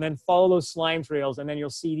trails, and then follow those slime trails, and then you'll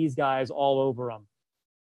see these guys all over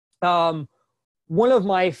them. One of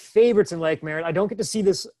my favorites in Lake Merritt, I don't get to see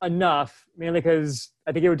this enough, mainly because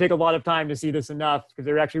I think it would take a lot of time to see this enough because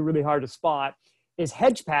they're actually really hard to spot, is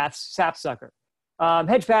Hedgepath's sapsucker.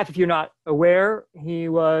 Hedgepath, if you're not aware, he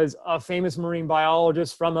was a famous marine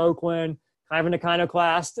biologist from Oakland, kind of an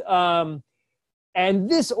iconoclast. And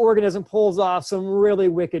this organism pulls off some really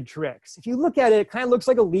wicked tricks. If you look at it, it kind of looks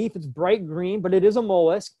like a leaf. It's bright green, but it is a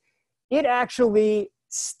mollusk. It actually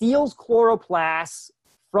steals chloroplasts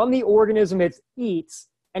from the organism it eats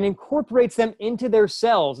and incorporates them into their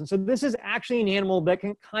cells. And so this is actually an animal that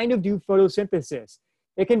can kind of do photosynthesis.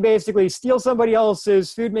 It can basically steal somebody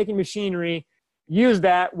else's food-making machinery, use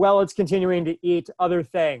that while it's continuing to eat other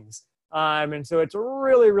things. And so it's a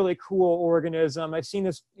really, really cool organism. I've seen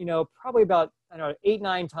this, probably about, 8,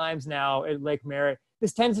 9 times now at Lake Merritt.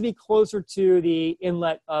 This tends to be closer to the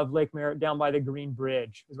inlet of Lake Merritt down by the Green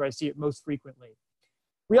Bridge, is where I see it most frequently.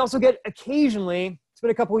 We also get occasionally, it's been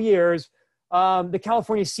a couple of years, the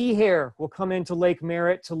California sea hare will come into Lake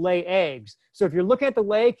Merritt to lay eggs. So if you're looking at the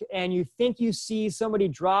lake and you think you see somebody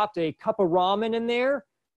dropped a cup of ramen in there,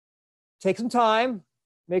 take some time,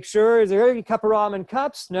 make sure, is there any cup of ramen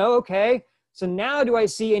cups? No, okay. So now do I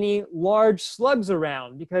see any large slugs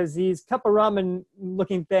around? Because these cup of ramen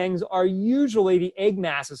looking things are usually the egg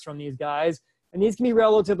masses from these guys, and these can be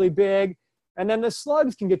relatively big. And then the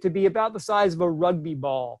slugs can get to be about the size of a rugby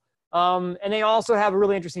ball. And they also have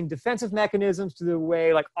really interesting defensive mechanisms to the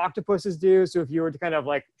way like octopuses do. So if you were to kind of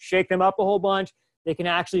like shake them up a whole bunch, they can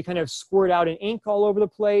actually kind of squirt out an ink all over the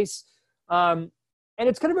place. And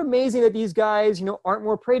it's kind of amazing that these guys, aren't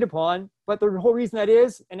more preyed upon. But the whole reason that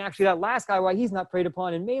is, and actually that last guy, why he's not preyed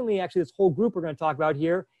upon, and mainly actually this whole group we're going to talk about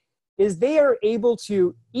here, is they are able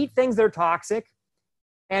to eat things that are toxic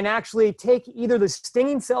and actually take either the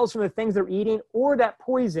stinging cells from the things they're eating or that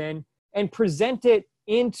poison and present it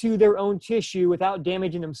into their own tissue without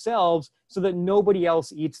damaging themselves so that nobody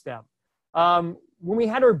else eats them. When we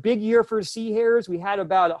had our big year for sea hares, we had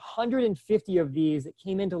about 150 of these that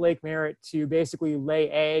came into Lake Merritt to basically lay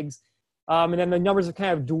eggs. And then the numbers have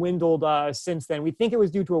kind of dwindled since then. We think it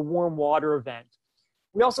was due to a warm water event.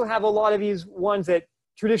 We also have a lot of these ones that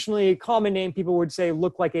traditionally common name people would say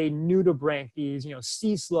look like a nudibranch, these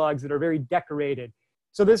sea slugs that are very decorated.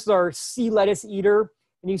 So this is our sea lettuce eater.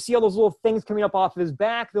 And you see all those little things coming up off of his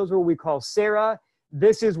back. Those are what we call sera.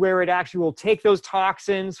 This is where it actually will take those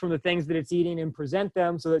toxins from the things that it's eating and present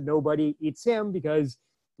them so that nobody eats him because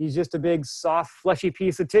he's just a big, soft, fleshy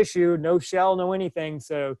piece of tissue, no shell, no anything.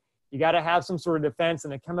 So you got to have some sort of defense,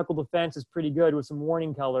 and a chemical defense is pretty good with some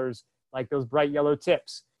warning colors like those bright yellow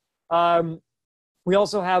tips. We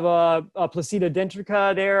also have a Placida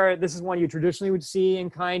dendrica there. This is one you traditionally would see in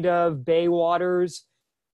kind of bay waters.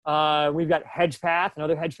 We've got hedgepath,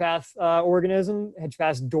 another hedgepath organism,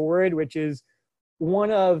 hedgepath dorid, which is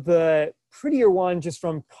one of the prettier ones just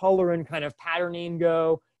from color and kind of patterning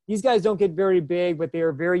go. These guys don't get very big, but they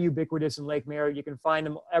are very ubiquitous in Lake Merritt. You can find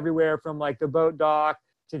them everywhere from like the boat dock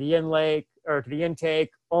to the inlake or to the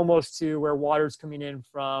intake, almost to where water's coming in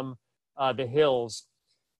from the hills.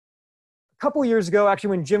 A couple years ago,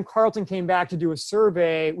 actually, when Jim Carlton came back to do a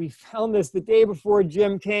survey, we found this the day before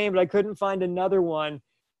Jim came, but I couldn't find another one.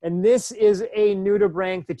 And this is a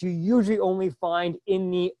nudibranch that you usually only find in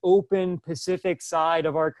the open Pacific side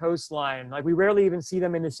of our coastline. Like we rarely even see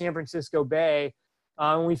them in the San Francisco Bay.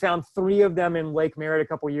 We found 3 of them in Lake Merritt a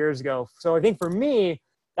couple years ago. So I think for me,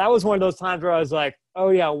 that was one of those times where I was like, oh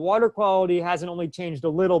yeah, water quality hasn't only changed a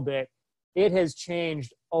little bit, it has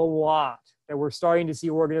changed a lot. That we're starting to see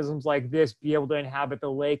organisms like this be able to inhabit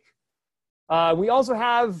the lake. We also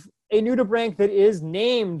have a nudibranch that is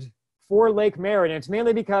named for Lake Merritt, and it's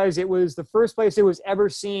mainly because it was the first place it was ever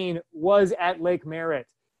seen was at Lake Merritt.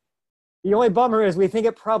 The only bummer is we think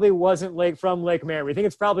it probably wasn't from Lake Merritt. We think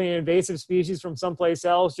it's probably an invasive species from someplace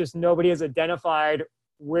else, just nobody has identified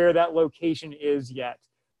where that location is yet.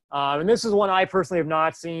 And this is one I personally have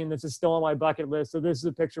not seen. This is still on my bucket list. So this is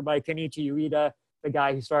a picture by Kenichi Ueda, the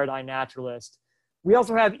guy who started iNaturalist. We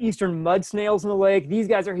also have eastern mud snails in the lake. These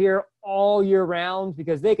guys are here all year round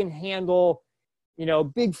because they can handle, you know,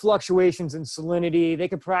 big fluctuations in salinity. They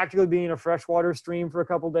could practically be in a freshwater stream for a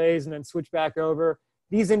couple days and then switch back over.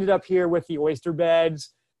 These ended up here with the oyster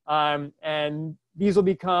beds. And these will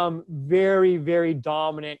become very, very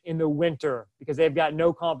dominant in the winter because they've got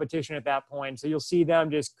no competition at that point. So you'll see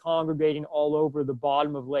them just congregating all over the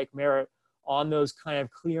bottom of Lake Merritt on those kind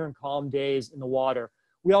of clear and calm days in the water.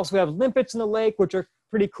 We also have limpets in the lake, which are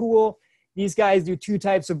pretty cool. These guys do two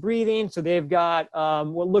types of breathing. So they've got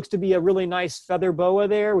what looks to be a really nice feather boa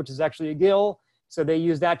there, which is actually a gill. So they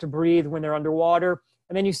use that to breathe when they're underwater.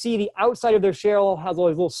 And then you see the outside of their shell has all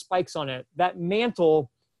these little spikes on it. That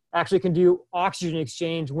mantle actually can do oxygen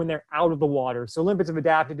exchange when they're out of the water. So limpets have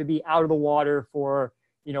adapted to be out of the water for,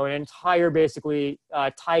 you know, an entire basically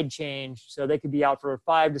tide change. So they could be out for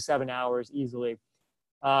 5 to 7 hours easily.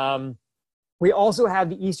 We also have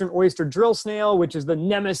the eastern oyster drill snail, which is the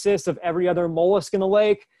nemesis of every other mollusk in the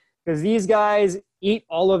lake, because these guys eat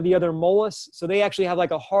all of the other mollusks. So they actually have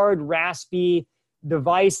like a hard, raspy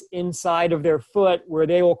device inside of their foot where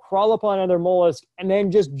they will crawl up on another mollusk and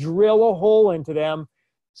then just drill a hole into them,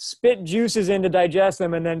 spit juices in to digest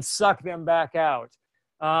them, and then suck them back out.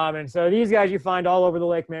 And so these guys you find all over the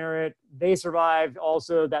Lake Merritt. They survived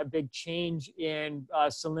also that big change in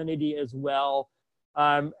salinity as well.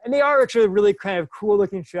 And they are actually a really kind of cool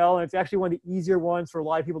looking shell. And it's actually one of the easier ones for a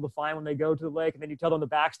lot of people to find when they go to the lake. And then you tell them the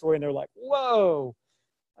backstory and they're like, whoa,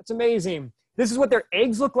 that's amazing. This is what their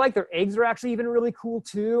eggs look like. Their eggs are actually even really cool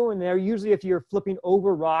too. And they're usually, if you're flipping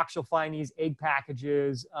over rocks, you'll find these egg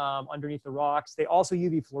packages underneath the rocks. They also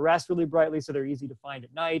UV fluoresce really brightly, so they're easy to find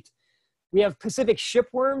at night. We have Pacific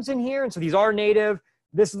shipworms in here. And so these are native.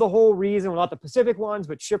 This is the whole reason, well, not the Pacific ones,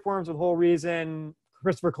 but shipworms are the whole reason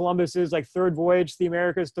Christopher Columbus's like third voyage to the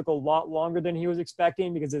Americas took a lot longer than he was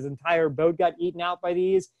expecting because his entire boat got eaten out by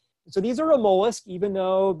these. So these are a mollusk, even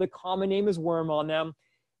though the common name is worm on them.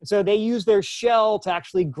 And so they use their shell to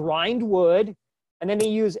actually grind wood, and then they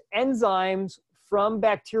use enzymes from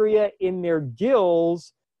bacteria in their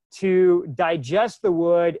gills to digest the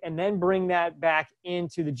wood and then bring that back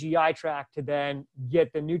into the GI tract to then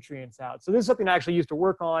get the nutrients out. So this is something I actually used to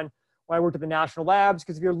work on when I worked at the national labs,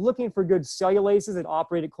 because if you're looking for good cellulases that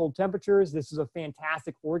operate at cold temperatures, this is a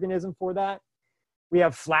fantastic organism for that. We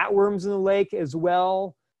have flatworms in the lake as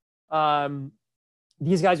well.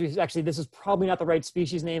 These guys, actually, this is probably not the right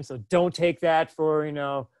species name, so don't take that for, you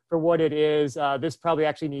know, for what it is. This probably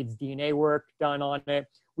actually needs DNA work done on it.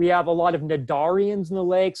 We have a lot of cnidarians in the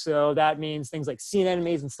lake, so that means things like sea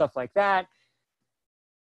anemones and stuff like that.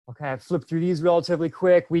 Okay, I've flipped through these relatively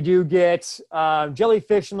quick. We do get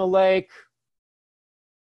jellyfish in the lake.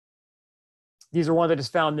 These are ones I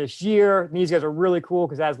just found this year. These guys are really cool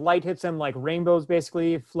because as light hits them, like rainbows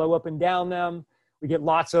basically flow up and down them. We get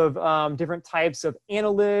lots of different types of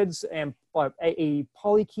annelids and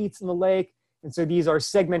polychaetes in the lake. And so these are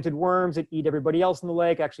segmented worms that eat everybody else in the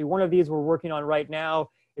lake. Actually, one of these we're working on right now.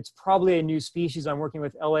 It's probably a new species. I'm working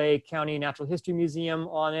with LA County Natural History Museum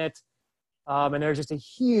on it. And there's just a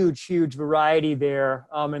huge, huge variety there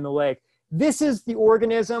in the lake. This is the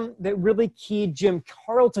organism that really keyed Jim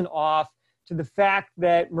Carlton off to the fact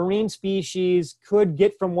that marine species could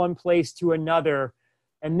get from one place to another.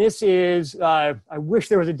 And this is, I wish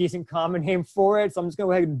there was a decent common name for it, so I'm just going to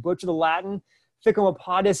go ahead and butcher the Latin,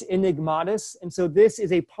 Phacomopodes enigmatis. And so this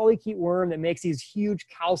is a polychaete worm that makes these huge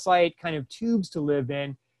calcite kind of tubes to live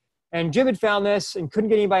in. And Jim had found this and couldn't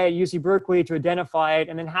get anybody at UC Berkeley to identify it,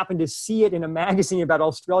 and then happened to see it in a magazine about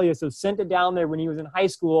Australia, so sent it down there when he was in high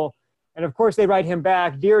school. And of course, they write him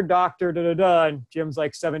back, "Dear Doctor, da da da." And Jim's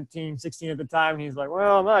like 17, 16 at the time, and he's like,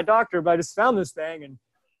 "Well, I'm not a doctor, but I just found this thing." And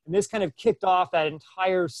this kind of kicked off that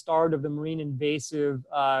entire start of the marine invasive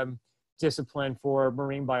discipline for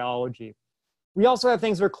marine biology. We also have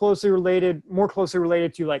things that are closely related, more closely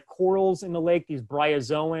related to like corals in the lake, these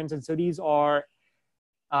bryozoans. And so these are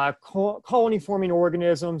colony-forming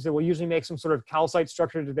organisms that will usually make some sort of calcite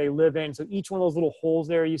structure that they live in. So each one of those little holes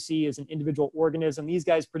there you see is an individual organism. These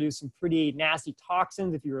guys produce some pretty nasty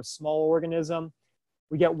toxins if you're a small organism.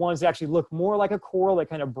 We get ones that actually look more like a coral that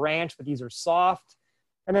kind of branch, but these are soft.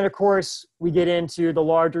 And then, of course, we get into the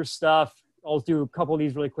larger stuff. I'll do a couple of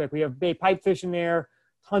these really quick. We have bay pipefish in there,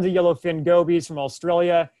 tons of yellowfin gobies from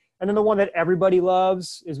Australia. And then the one that everybody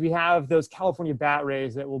loves is we have those California bat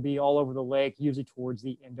rays that will be all over the lake, usually towards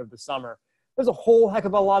the end of the summer. There's a whole heck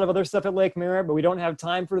of a lot of other stuff at Lake Merritt, but we don't have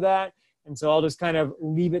time for that. And so I'll just kind of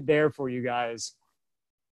leave it there for you guys.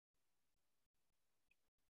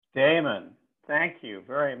 Damon, Thank you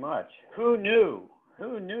very much. Who knew?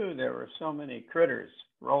 Who knew there were so many critters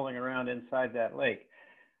rolling around inside that lake?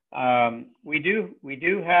 We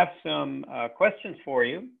do have some questions for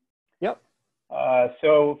you. Yep.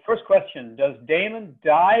 So first question, does Damon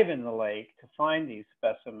dive in the lake to find these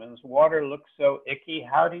specimens? Water looks so icky.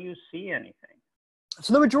 How do you see anything?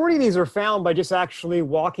 So the majority of these are found by just actually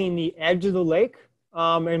walking the edge of the lake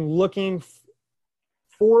and looking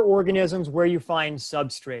for organisms where you find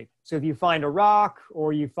substrate. So if you find a rock,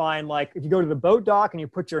 or you find, like, if you go to the boat dock and you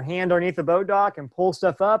put your hand underneath the boat dock and pull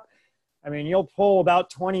stuff up, I mean, you'll pull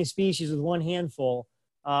about 20 species with one handful.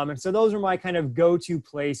 And so those are my kind of go-to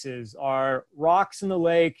places, are rocks in the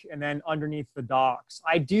lake and then underneath the docks.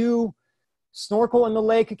 I do snorkel in the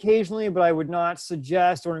lake occasionally, but I would not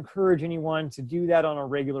suggest or encourage anyone to do that on a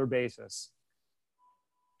regular basis.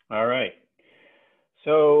 All right.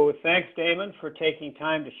 So thanks, Damon, for taking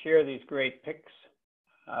time to share these great pics.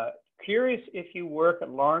 Curious if you work at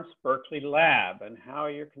Lawrence Berkeley Lab and how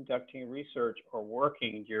you're conducting research or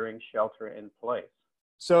working during shelter in place.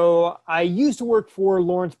 So I used to work for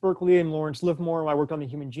Lawrence Berkeley and Lawrence Livermore. I worked on the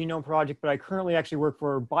Human Genome Project, but I currently actually work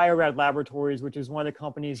for Biorad Laboratories, which is one of the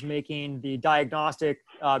companies making the diagnostic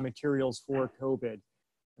materials for COVID.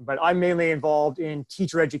 But I'm mainly involved in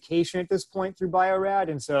teacher education at this point through Biorad,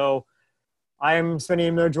 and so I'm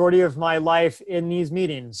spending the majority of my life in these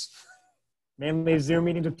meetings, mainly Zoom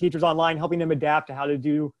meetings with teachers online, helping them adapt to how to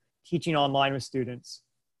do teaching online with students.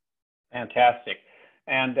 Fantastic.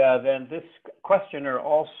 And then this questioner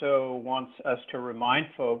also wants us to remind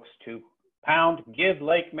folks to pound Give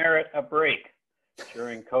Lake Merritt a break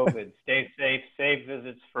during COVID. Stay safe, save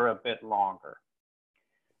visits for a bit longer.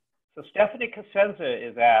 So Stephanie Cosenza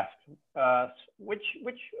is asked, which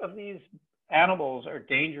of these animals are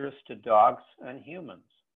dangerous to dogs and humans?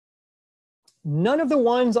 None of the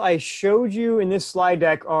ones I showed you in this slide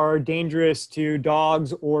deck are dangerous to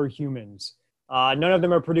dogs or humans. None of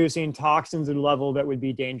them are producing toxins at a level that would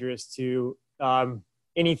be dangerous to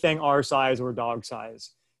anything our size or dog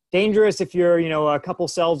size. Dangerous if you're, a couple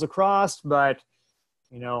cells across, but,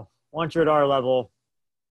 once you're at our level,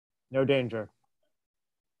 no danger.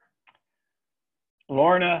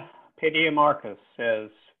 Lorna Pediamarcus says,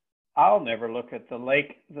 I'll never look at the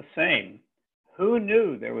lake the same. Who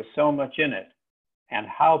knew there was so much in it? And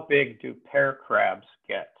how big do pear crabs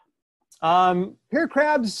get? Pear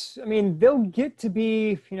crabs, they'll get to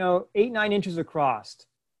be, 8-9 inches across.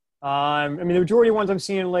 The majority of ones I'm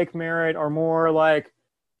seeing in Lake Merritt are more like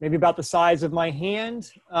maybe about the size of my hand.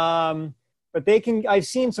 But I've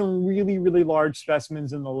seen some really, really large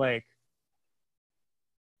specimens in the lake.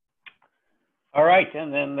 All right,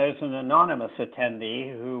 and then there's an anonymous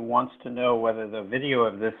attendee who wants to know whether the video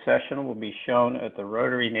of this session will be shown at the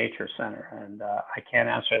Rotary Nature Center, and I can't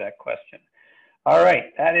answer that question. All right,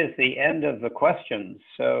 that is the end of the questions.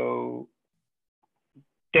 So,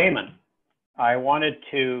 Damon, I wanted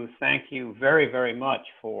to thank you very, very much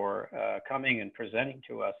for coming and presenting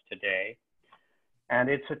to us today. And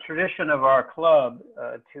it's a tradition of our club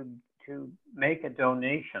to make a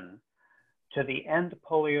donation to the End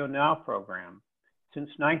Polio Now program. Since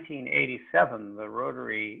 1987, the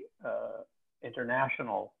Rotary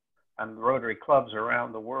International and Rotary clubs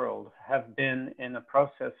around the world have been in the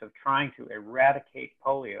process of trying to eradicate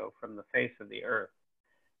polio from the face of the earth.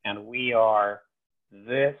 And we are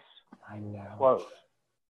this close.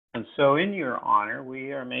 And so in your honor,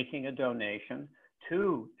 we are making a donation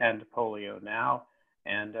to End Polio Now.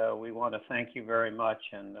 And we want to thank you very much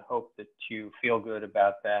and hope that you feel good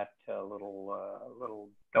about that little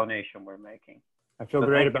donation we're making. I feel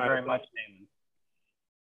great about it. Thank you very much,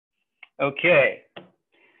 Damon. Okay.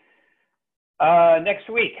 Next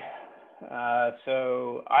week.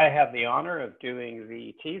 So I have the honor of doing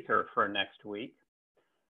the teaser for next week.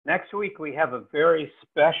 Next week, we have a very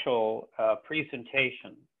special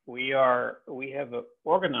presentation. We have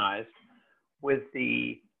organized with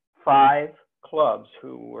the 5 clubs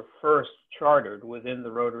who were first chartered within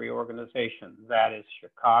the Rotary organization. That is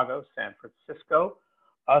Chicago, San Francisco,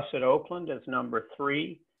 us at Oakland is number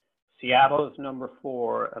 3, Seattle is number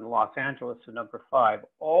 4, and Los Angeles is number 5.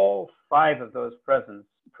 All 5 of those presidents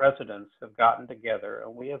have gotten together,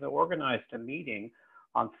 and we have organized a meeting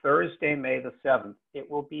on Thursday, May the 7th. It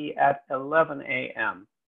will be at 11 a.m.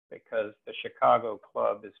 because the Chicago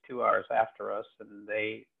club is 2 hours after us, and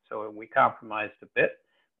so we compromised a bit.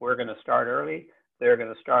 We're going to start early. They're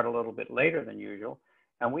going to start a little bit later than usual.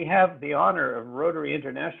 And we have the honor of Rotary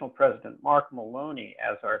International President Mark Maloney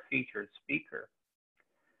as our featured speaker.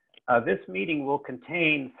 This meeting will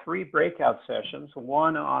contain 3 breakout sessions,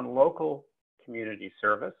 one on local community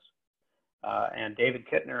service, And David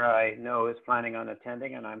Kittner, I know, is planning on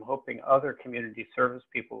attending, and I'm hoping other community service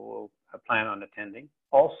people will plan on attending.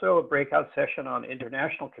 Also, a breakout session on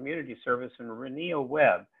international community service, and Renea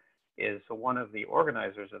Webb is one of the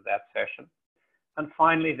organizers of that session. And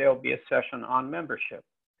finally, there'll be a session on membership.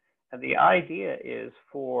 And the idea is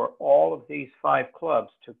for all of these 5 clubs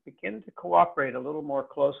to begin to cooperate a little more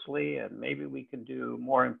closely, and maybe we can do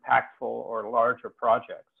more impactful or larger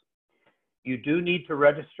projects. You do need to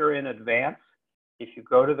register in advance. If you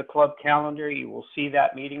go to the club calendar, you will see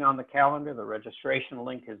that meeting on the calendar. The registration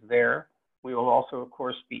link is there. We will also, of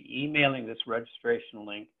course, be emailing this registration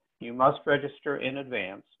link. You must register in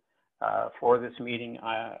advance for this meeting.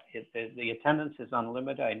 The attendance is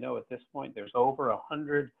unlimited. I know at this point there's over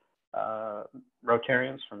 100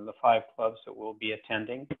 Rotarians from the 5 clubs that will be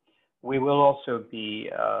attending. We will also be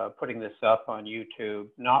putting this up on YouTube,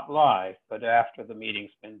 not live, but after the meeting's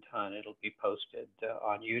been done, it'll be posted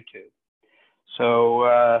on YouTube.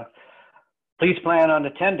 So please plan on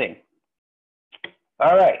attending.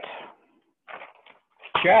 All right.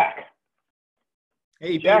 Jack.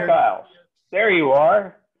 Hey, Jack Peter. Isles. There you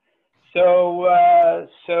are. So,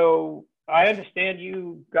 so I understand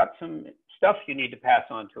you got some stuff you need to pass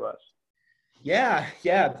on to us. Yeah.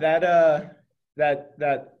 That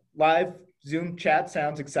live Zoom chat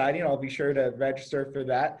sounds exciting. I'll be sure to register for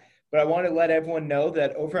that. But I want to let everyone know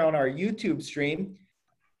that over on our YouTube stream,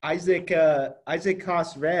 Isaac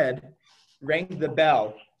Koss-Red rang the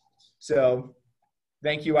bell. So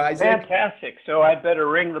thank you, Isaac. Fantastic. So I better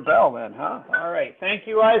ring the bell then, huh? All right. Thank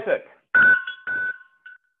you, Isaac.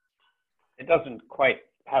 It doesn't quite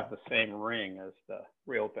have the same ring as the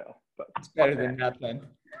real bell, but it's better than nothing.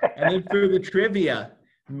 And then for the trivia,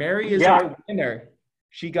 Mary is our winner.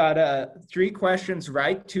 She got 3 questions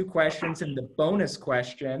right, 2 questions in the bonus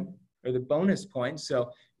question or the bonus point.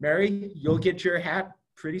 So Mary, you'll get your hat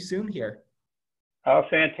pretty soon here. Oh,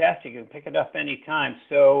 fantastic. You can pick it up anytime.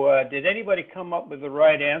 So did anybody come up with the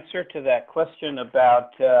right answer to that question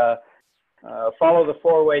about follow the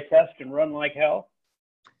 4-way test and run like hell?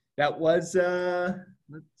 That was,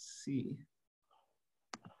 let's see.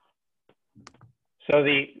 So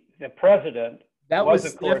the president that was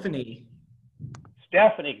of course, Stephanie.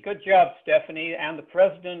 Stephanie, good job, Stephanie. And the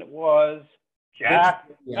president was Jack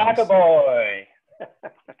McAvoy.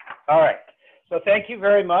 All right. So thank you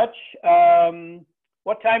very much.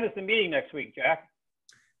 What time is the meeting next week, Jack?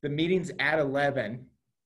 The meeting's at 11.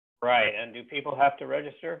 Right. And do people have to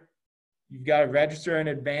register? You've got to register in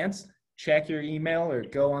advance, check your email, or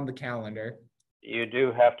go on the calendar. You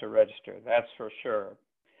do have to register. That's for sure.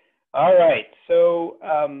 All right. So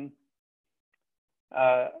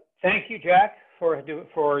thank you, Jack,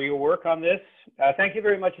 for your work on this. Thank you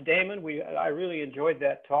very much, Damon. I really enjoyed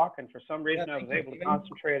that talk, and for some reason I was able to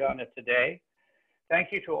concentrate on it today.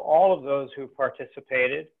 Thank you to all of those who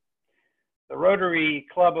participated. The Rotary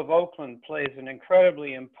Club of Oakland plays an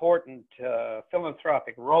incredibly important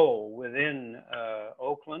philanthropic role within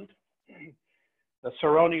Oakland. The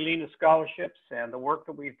Cerrone Lena scholarships and the work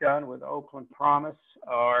that we've done with Oakland Promise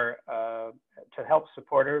are to help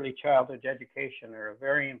support early childhood education are a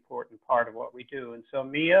very important part of what we do. And so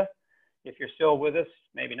Mia, if you're still with us,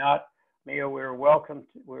 maybe not, Mia, we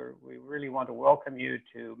really want to welcome you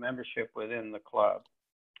to membership within the club.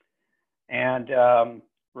 And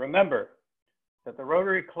remember that the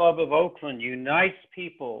Rotary Club of Oakland unites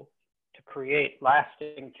people to create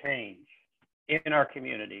lasting change in our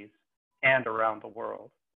communities and around the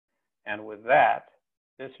world. And with that,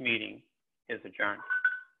 this meeting is adjourned.